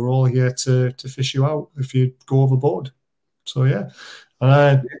and we're all here to fish you out if you go overboard. So, yeah.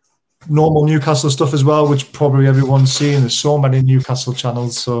 Normal Newcastle stuff as well, which probably everyone's seeing. There's so many Newcastle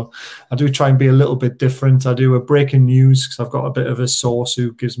channels, so I do try and be a little bit different. I do a breaking news because I've got a bit of a source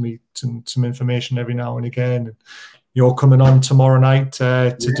who gives me some information every now and again. And you're coming on tomorrow night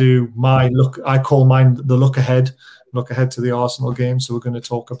to do my look. I call mine the look ahead to the Arsenal game. So we're going to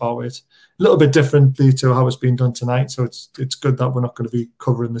talk about it a little bit differently to how it's been done tonight. So it's good that we're not going to be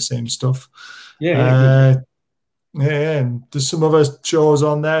covering the same stuff. Yeah, and there's some other shows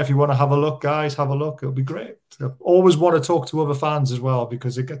on there. If you want to have a look, guys, have a look. It'll be great. I always want to talk to other fans as well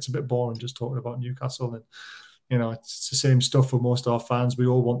because it gets a bit boring just talking about Newcastle. And, it's the same stuff for most of our fans. We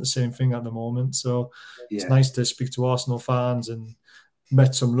all want the same thing at the moment. So it's nice to speak to Arsenal fans and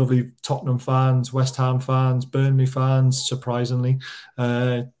met some lovely Tottenham fans, West Ham fans, Burnley fans, surprisingly.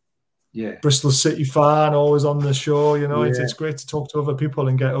 Bristol City fan always on the show. It's great to talk to other people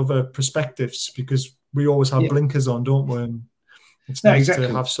and get other perspectives because we always have blinkers on, don't we? And it's nice to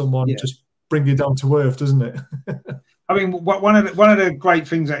have someone just bring you down to earth, doesn't it? I mean, one of the great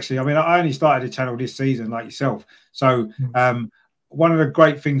things, actually, I mean, I only started the channel this season, like yourself. So one of the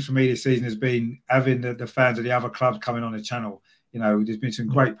great things for me this season has been having the fans of the other clubs coming on the channel. There's been some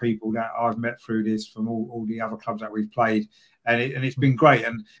great people that I've met through this from all the other clubs that we've played, and it's been great.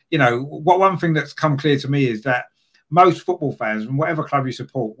 And one thing that's come clear to me is that most football fans, from whatever club you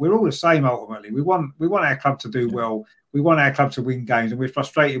support, we're all the same ultimately. We want our club to do well. We want our club to win games, and we're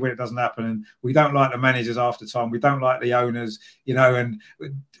frustrated when it doesn't happen. And we don't like the managers after time. We don't like the owners, and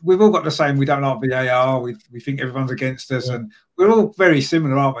we've all got the same. We don't like VAR. We think everyone's against us, and we're all very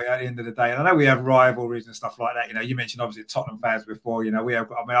similar, aren't we? At the end of the day, and I know we have rivalries and stuff like that. You know, you mentioned obviously Tottenham fans before. You know, we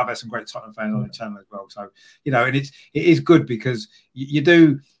have. I mean, I've had some great Tottenham fans on the channel as well. So you know, and it is good because you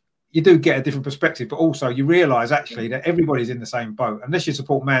do get a different perspective, but also you realise actually that everybody's in the same boat. Unless you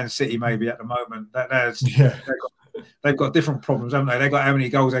support Man City, maybe at the moment, they've got different problems, haven't they? They've got how many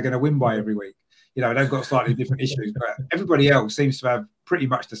goals they're going to win by every week. You know, they've got slightly different issues, but everybody else seems to have pretty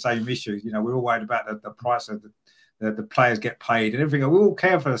much the same issues. You know, we're all worried about the price of the players get paid and everything. We all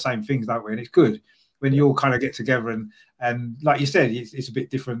care for the same things, don't we? And it's good when you all kind of get together and like you said, it's a bit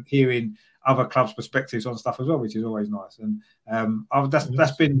different hearing other clubs' perspectives on stuff as well, which is always nice. And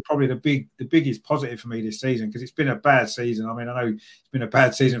that's been probably the biggest positive for me this season, because it's been a bad season. I mean, I know it's been a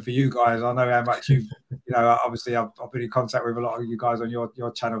bad season for you guys. I know how much you've, you know, obviously I've been in contact with a lot of you guys on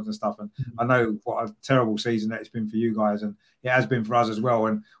your channels and stuff, and I know what a terrible season that it's been for you guys, and it has been for us as well.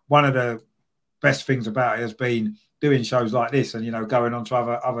 And one of the best things about it has been doing shows like this, and you know, going on to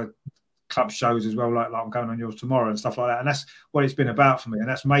other club shows as well, like I'm going on yours tomorrow and stuff like that. And that's what it's been about for me, and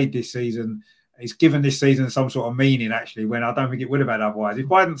that's made this season, it's given this season some sort of meaning actually, when I don't think it would have had otherwise. If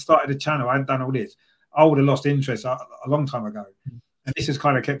I hadn't started the channel, I hadn't done all this, I would have lost interest a long time ago. And this has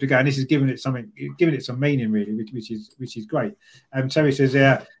kind of kept it going. This has given it something, given it some meaning really, which is great. Terry says,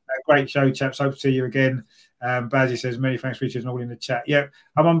 yeah, great show, chaps. Hope to see you again. Bazzy says, many thanks, Richard, and all in the chat. Yeah,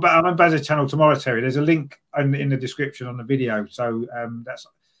 I'm on Bazzy's channel tomorrow, Terry. There's a link in the description on the video. So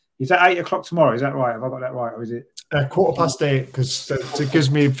is that 8 o'clock tomorrow? Is that right? Have I got that right? Or is it 8:15? Because it gives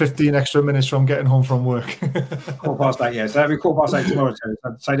me 15 extra minutes from getting home from work. 8:15, yeah. So that'll be 8:15 tomorrow, Terry.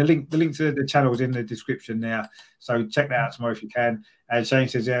 So the link to the channel is in the description now. So check that out tomorrow if you can. And Shane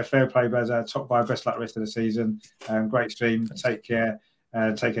says, yeah, fair play, Bazza. Top by, best luck rest of the season. Great stream. Take care.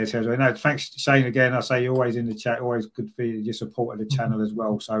 Take care, Terry. No, thanks, Shane, again. I say you're always in the chat, always good for your support of the channel as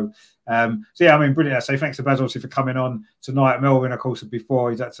well. So yeah, I mean, brilliant. I say thanks to Baz obviously for coming on tonight. Melvin, of course,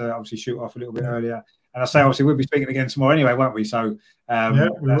 before he's had to obviously shoot off a little bit earlier. And I say obviously we'll be speaking again tomorrow anyway, won't we? So yeah,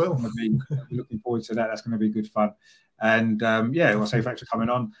 we will. Looking forward to that. That's going to be good fun. And yeah, I'll say thanks for coming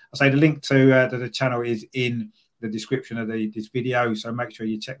on. I say the link to the channel is in the description of this video, so make sure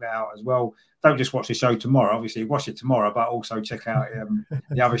you check that out as well. Don't just watch the show tomorrow, obviously watch it tomorrow, but also check out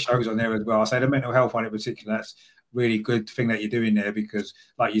the other shows on there as well. I say the mental health one in particular, that's really good thing that you're doing there, because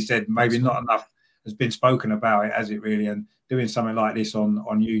like you said, maybe not enough has been spoken about it, has it really? And doing something like this on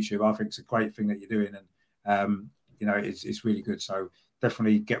YouTube, I think it's a great thing that you're doing, and you know, it's really good. So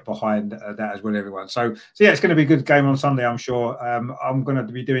definitely get behind that as well, everyone. So yeah, it's going to be a good game on Sunday, I'm sure. I'm going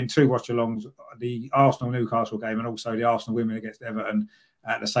to be doing 2 watch-alongs, the Arsenal-Newcastle game and also the Arsenal women against Everton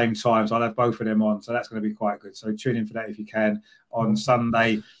at the same time. So I'll have both of them on. So that's going to be quite good. So tune in for that if you can on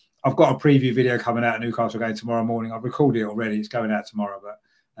Sunday. I've got a preview video coming out of Newcastle game tomorrow morning. I've recorded it already. It's going out tomorrow, but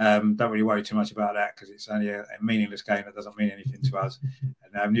don't really worry too much about that, because it's only a meaningless game that doesn't mean anything to us.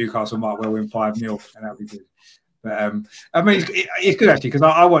 And Newcastle might well win 5-0, and that'll be good. But I mean, it's good actually, because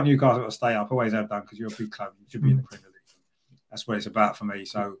I want Newcastle to stay up. I always have done, because you're a big club. You should be in the Premier League. That's what it's about for me.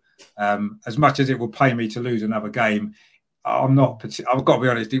 So as much as it will pay me to lose another game, I'm not. I've got to be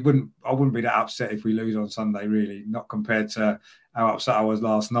honest. I wouldn't be that upset if we lose on Sunday. Really, not compared to how upset I was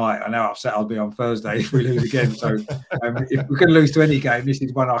last night, and how upset I'll be on Thursday if we lose again. So if we're going to lose to any game, this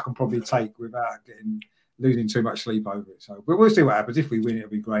is one I can probably take without losing too much sleep over it. So we'll see what happens. If we win,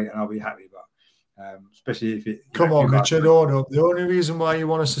 it'll be great, and I'll be happy. But especially if it. Come on, Richard. The only reason why you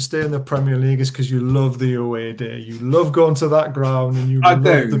want us to stay in the Premier League is because you love the away day. You love going to that ground, and you love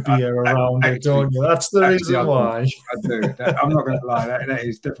the beer around it, don't you? That's the reason why. I do. I'm not going to lie. That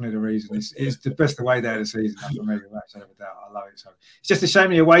is definitely the reason. It's the best away day of the season for me. Without a doubt, I love it. So it's just a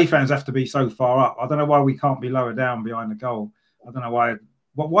shame the away fans have to be so far up. I don't know why we can't be lower down behind the goal. I don't know why.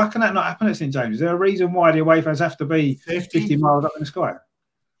 Why can that not happen at St James? Is there a reason why the away fans have to be 50 miles up in the sky?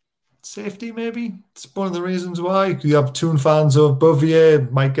 Safety, maybe. It's one of the reasons why. You have Toon fans above you,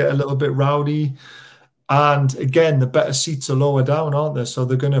 might get a little bit rowdy. And again, the better seats are lower down, aren't they? So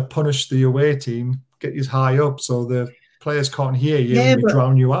they're going to punish the away team, get you high up, so the players can't hear you and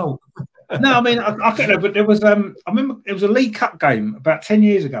drown you out. No, I mean, I get it, but there was, I remember it was a League Cup game about 10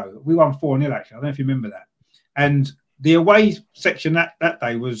 years ago. We won 4-0, actually. I don't know if you remember that. And the away section that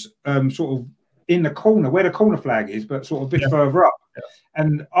day was sort of in the corner, where the corner flag is, but sort of a bit further up. Yeah.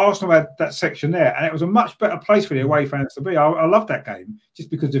 And Arsenal had that section there, and it was a much better place for the away fans to be. I loved that game just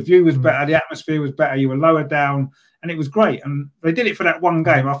because the view was better, the atmosphere was better, you were lower down, and it was great. And they did it for that one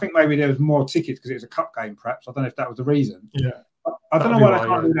game. I think maybe there was more tickets because it was a cup game, perhaps. I don't know if that was the reason. Yeah, I don't know why they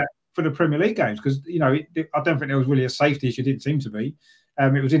can't do that for the Premier League games, because you know I don't think there was really a safety issue. It didn't seem to be.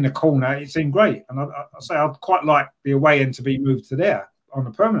 It was in the corner. It seemed great, and I say I'd quite like the away end to be moved to there. on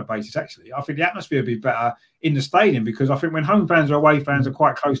a permanent basis. Actually, I think the atmosphere would be better in the stadium, because I think when home fans or away fans are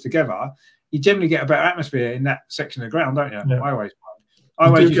quite close together, you generally get a better atmosphere in that section of the ground, don't you? Yeah. I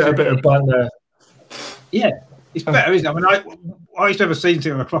always do get a bit of banter. Yeah, it's better, isn't it? I mean, I used to have a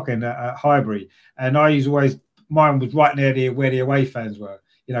season on a clock end at Highbury, and mine was right near where the away fans were,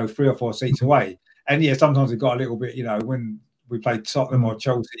 3 or 4 seats away. And yeah, sometimes it got a little bit, when we played Tottenham or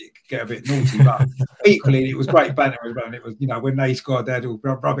Chelsea, it could get a bit naughty. But equally, it was great banter as well. And it was, when they scored, they'd all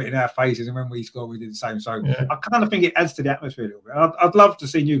rub it in our faces, and when we scored, we did the same. So I kind of think it adds to the atmosphere a little bit. I'd love to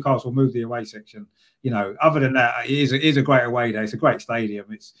see Newcastle move the away section. Other than that, it is a great away day. It's a great stadium.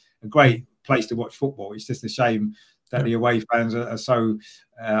 It's a great place to watch football. It's just a shame that the away fans are so.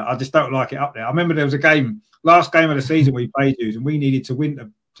 I just don't like it up there. I remember there was a last game of the season we played you, and we needed to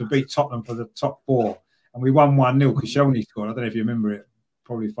win to beat Tottenham for the top 4, and we won 1-0. Koscielny scored. I don't know if you remember it,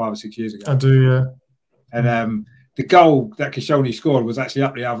 probably 5 or 6 years ago. I do, yeah. And the goal that Koscielny scored was actually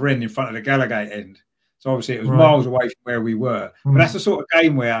up the other end in front of the Gallowgate end. So obviously it was miles away from where we were. But that's the sort of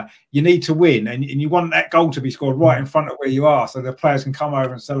game where you need to win, and you want that goal to be scored right in front of where you are, so the players can come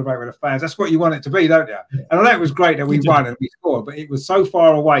over and celebrate with the fans. That's what you want it to be, don't you? And I know it was great that we won and we scored, but it was so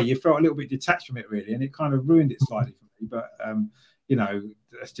far away, you felt a little bit detached from it, really, and it kind of ruined it slightly for me. But,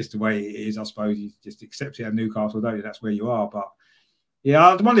 that's just the way it is, I suppose. You just accept it at Newcastle, don't you? That's where you are. But, yeah,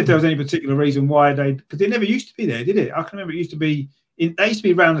 I wonder if there was any particular reason why because it never used to be there, did it? I can remember it used to be... They used to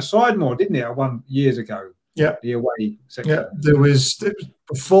be round the side more, didn't it? Years ago. Yeah, the away section. Yeah, there was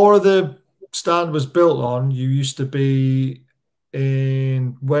before the stand was built on. You used to be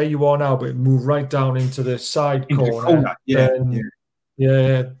in where you are now, but move right down into the side corner. Then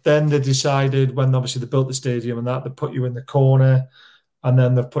they decided, when obviously they built the stadium and that, they put you in the corner, and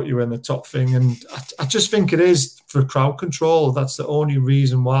then they've put you in the top thing. And I just think it is for crowd control. That's the only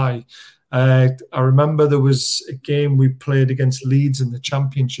reason why. I remember there was a game we played against Leeds in the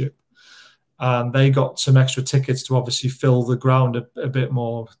Championship, and they got some extra tickets to obviously fill the ground a bit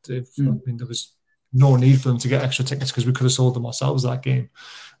more. I mean, there was no need for them to get extra tickets because we could have sold them ourselves that game.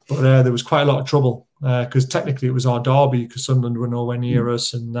 But there was quite a lot of trouble because technically it was our derby, because Sunderland were nowhere near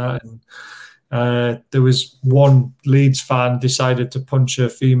us and that. And there was one Leeds fan decided to punch a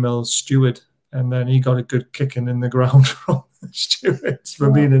female steward, and then he got a good kicking in the ground from stewards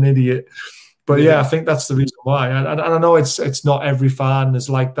for being an idiot. But yeah, I think that's the reason why. And I know it's not every fan is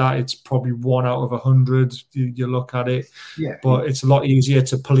like that. It's probably 1 out of 100. You look at it, but it's a lot easier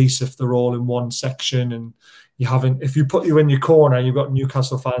to police if they're all in one section. And if you put you in your corner, you've got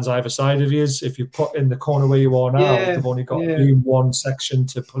Newcastle fans either side of you. If you put in the corner where you are now, they've only got one section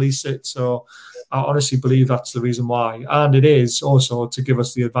to police it. So I honestly believe that's the reason why. And it is also to give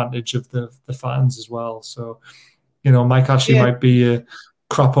us the advantage of the fans as well. So, Mike Ashley might be a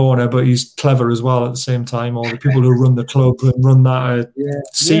crap owner, but he's clever as well at the same time. All the people who run the club and run that are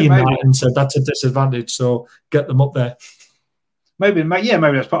seeing that and said that's a disadvantage, so get them up there. Maybe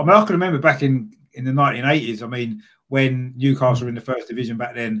that's part. I can remember back in the 1980s. I mean, when Newcastle were in the first division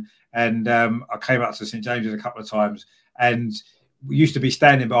back then, and I came up to St James's a couple of times, and we used to be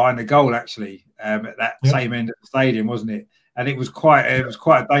standing behind the goal actually at that same end of the stadium, wasn't it? And it was quite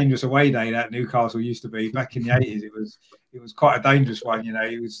a dangerous away day that Newcastle used to be back in the 80s. It was quite a dangerous one,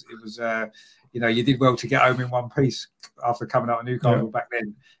 It was you did well to get home in one piece after coming out of Newcastle back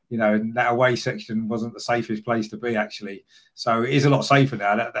then, and that away section wasn't the safest place to be actually. So it is a lot safer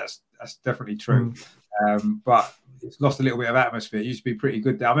now. That's definitely true. But it's lost a little bit of atmosphere. It used to be pretty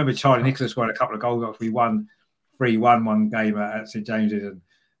good there. I remember Charlie Nicholas scored a couple of goals after we won 3-1 one game at St James's, and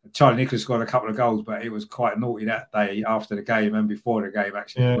Charlie Nicholas scored a couple of goals, but it was quite naughty that day after the game and before the game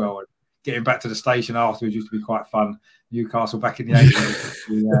actually as well. And getting back to the station afterwards used to be quite fun. Newcastle back in the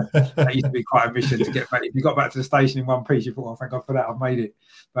 80s, that used to be quite a mission to get back. If you got back to the station in one piece, you thought, "Oh, thank God for that, I've made it."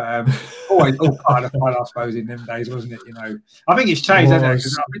 But always all part of the fun, I suppose, in them days, wasn't it? I think it's changed, hasn't it?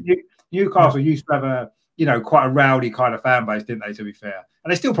 Because I think Newcastle used to have a quite a rowdy kind of fan base, didn't they? To be fair,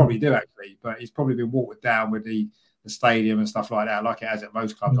 and they still probably do actually, but it's probably been watered down with the stadium and stuff like that, like it has at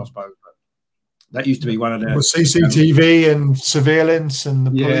most clubs, I suppose. But that used to be one of the CCTV and surveillance and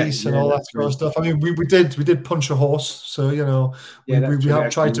the police and all that sort of stuff. I mean, we did punch a horse, so we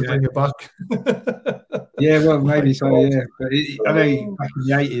have tried to bring it back. Well, maybe so. Yeah, but I know back in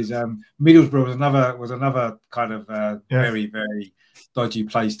the 80s, Middlesbrough was another kind of very, very dodgy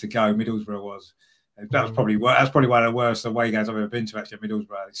place to go. Middlesbrough was. That's probably one of the worst away games I've ever been to. Actually,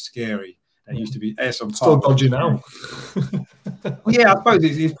 Middlesbrough, it's scary. It used to be still dodgy now. I suppose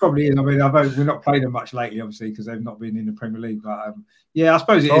it probably is. I mean, we've not played them much lately, obviously, because they've not been in the Premier League. But I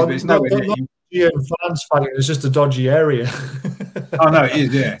suppose it is. But it's nowhere near. dodgy and fans fighting. It's just a dodgy area. Oh no, it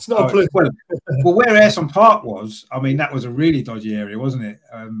is. Yeah, it's not a place. Well, where Ayresome Park was, I mean, that was a really dodgy area, wasn't it?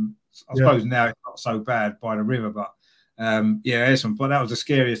 I suppose now it's not so bad by the river, but Ayresome. But that was the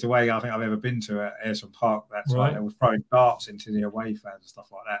scariest away I think I've ever been to at Ayresome Park. That's right. They were throwing darts into the away fans and stuff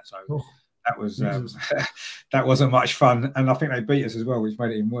like that. So that was that wasn't much fun, and I think they beat us as well, which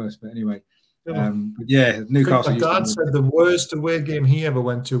made it even worse. But anyway. Newcastle. My dad said the worst away game he ever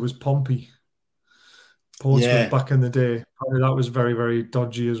went to was Pompey, Portsmouth back in the day. Probably that was very, very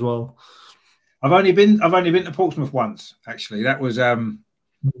dodgy as well. I've only been to Portsmouth once, actually. That was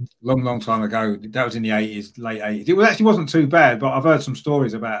long time ago. That was in the 80s, late 80s. It actually wasn't too bad, but I've heard some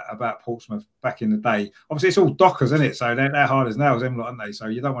stories about Portsmouth back in the day. Obviously, it's all Dockers, isn't it? So they're hard as nails, them lot, aren't they? So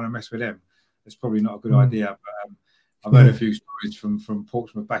you don't want to mess with them. It's probably not a good idea. But I've heard a few stories from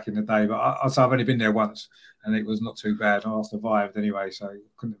Portsmouth back in the day, but I'd say I've only been there once, and it was not too bad. I survived anyway, so it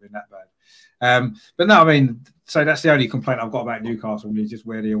couldn't have been that bad. But no, I mean, so that's the only complaint I've got about Newcastle, really, just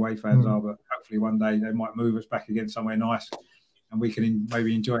where the away fans are. But hopefully one day they might move us back again somewhere nice, and we can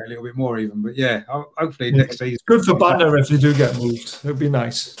maybe enjoy it a little bit more even. But yeah, hopefully next season. It's good for banner if they do get moved. It would be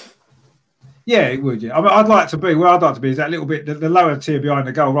nice. Yeah, it would. Yeah, I mean, I'd like to be is that little bit, the lower tier behind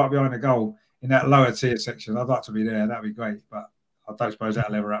the goal, right behind the goal. In that lower tier section, I'd like to be there. That'd be great, but I don't suppose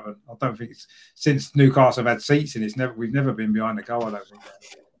that'll ever happen. I don't think since Newcastle have had seats in. We've never been behind the goal. I don't think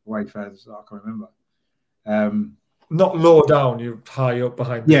away fans I can remember. Not low down. You're high up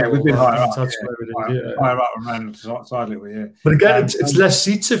behind. Yeah, we've been higher up. Higher up around the side a little bit. Yeah. But again, it's less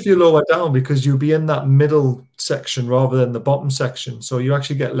seats if you're lower down because you'll be in that middle section rather than the bottom section. So you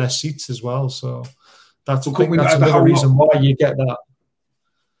actually get less seats as well. So that's another reason why you get that.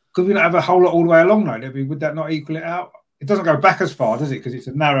 Could we not have a whole lot all the way along though? Would that not equal it out? It doesn't go back as far, does it? Because it's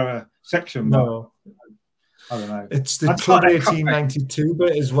a narrower section. No. I don't know. It's the Club 1892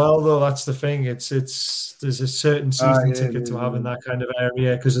 bit as well, though. That's the thing. There's a certain season ticket to have in that kind of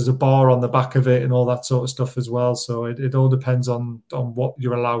area because there's a bar on the back of it and all that sort of stuff as well. So it all depends on what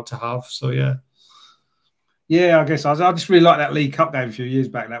you're allowed to have. So yeah. Yeah, I guess I just really like that League Cup game a few years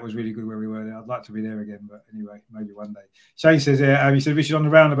back. That was really good where we were there. I'd like to be there again, but anyway, maybe one day. Shane says, he said, Richard, on the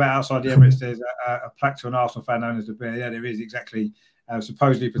roundabout outside the Emirates, there's a plaque to an Arsenal fan known as the Bear. Yeah, there is, exactly.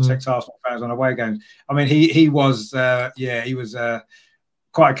 Supposedly protects Arsenal fans on away games. I mean, he was quite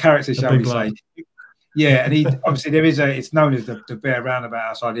a character, shall we say. Yeah, and he obviously it's known as the Bear roundabout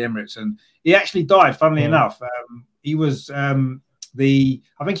outside the Emirates, and he actually died. Funnily enough, he was.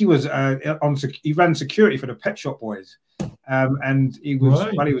 I think he was he ran security for the Pet Shop Boys, and he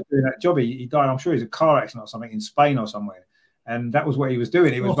was while he was doing that job, he died. I'm sure he was a car accident or something in Spain or somewhere, and that was what he was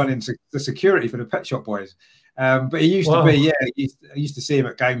doing. He was running the security for the Pet Shop Boys. But he used to be, I used to see him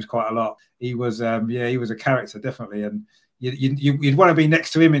at games quite a lot. He was, he was a character definitely, and you'd want to be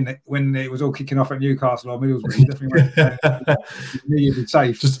next to him when it was all kicking off at Newcastle or Middlesbrough. You definitely knew you'd be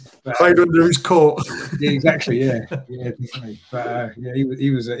safe. Just hide under his coat. Yeah, exactly. Yeah, definitely. But he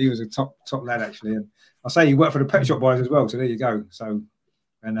was a top lad actually, and I say he worked for the Pet Shop Boys as well. So there you go. So,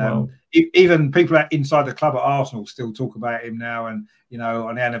 and even people inside the club at Arsenal still talk about him now, and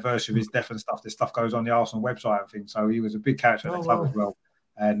on the anniversary of his death and stuff, this stuff goes on the Arsenal website and things. So he was a big character at the club as well.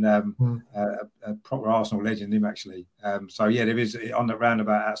 And a proper Arsenal legend, him actually. So yeah, there is on the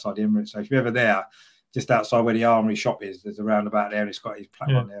roundabout outside the Emirates. So if you're ever there, just outside where the Armoury shop is, there's a roundabout there, and it's got his plaque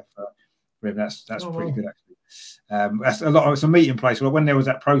on there for him. That's pretty good actually. That's it's a meeting place. Well, when there was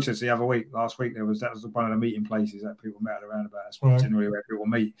that protest last week, that was one of the meeting places that people met at the roundabout. That's generally where people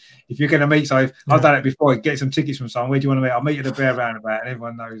meet. If you're going to meet, so I've done it before. Get some tickets from someone. Where do you want to meet? I'll meet at the Bear roundabout, and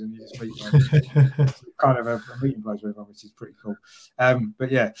everyone knows, and you just meet. It's kind of a meeting place with everyone, which is pretty cool. But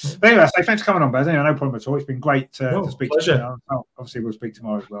yeah. But anyway, so thanks for coming on, Baz. Anyway, no problem at all. It's been great to speak to you. Obviously, we'll speak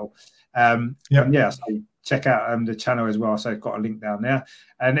tomorrow as well. So check out the channel as well. So I've got a link down there.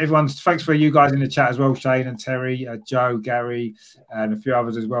 And thanks for you guys in the chat as well, Shane and Terry, Joe, Gary, and a few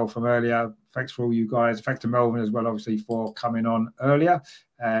others as well from earlier. Thanks for all you guys. Thanks to Melvin as well, obviously, for coming on earlier.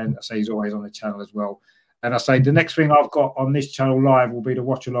 And I say he's always on the channel as well. And I say the next thing I've got on this channel live will be the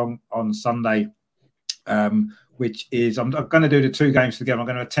watch along on Sunday, which is I'm going to do the two games together. I'm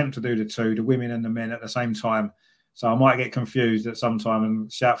going to attempt to do the women and the men at the same time. So I might get confused at some time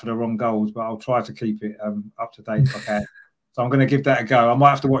and shout for the wrong goals, but I'll try to keep it up to date if I can. So I'm going to give that a go. I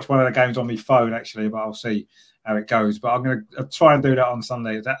might have to watch one of the games on my phone, actually, but I'll see how it goes. But I'm going to try and do that on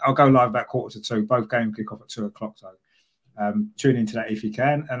Sunday. I'll go live about 1:45. Both games kick off at 2:00. So tune into that if you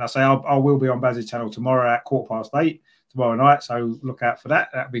can. And I say I will be on Baz's channel tomorrow at 8:15 tomorrow night. So look out for that.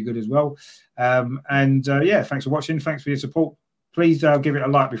 That'll be good as well. Thanks for watching. Thanks for your support. Please give it a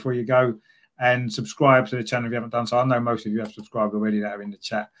like before you go. And subscribe to the channel if you haven't done so. I know most of you have subscribed already that are in the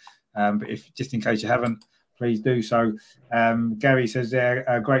chat. But if just in case you haven't, please do so. Gary says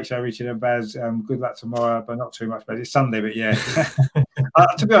there, great show, Richard and Baz. Good luck tomorrow, but not too much. But it's Sunday, but yeah.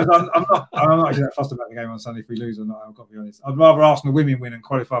 To be honest, I'm not actually that fussed about the game on Sunday if we lose or not. I've got to be honest. I'd rather Arsenal women win and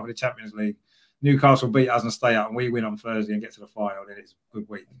qualify for the Champions League. Newcastle beat us and stay up, and we win on Thursday and get to the final. Then it's a good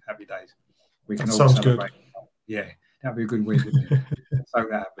week. Happy days. We can all celebrate. Good. Yeah, that'd be a good week, wouldn't it? So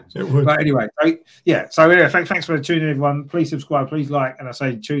that happens. But anyway, so anyway, thanks for tuning in, everyone. Please subscribe, please like, and I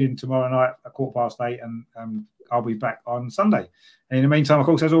say tune in tomorrow night at 8:15, and I'll be back on Sunday. And in the meantime, of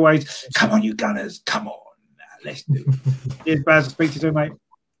course, as always, come on, you Gunners, come on, let's do it. Here's Baz. Speak to you soon, mate.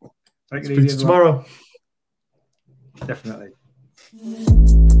 Take it easy tomorrow. Definitely.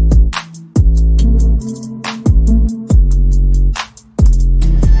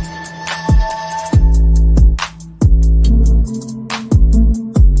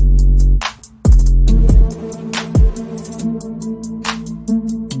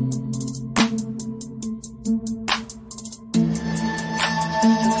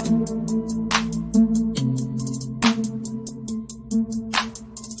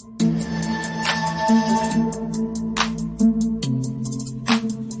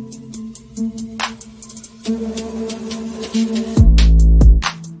 Thank you.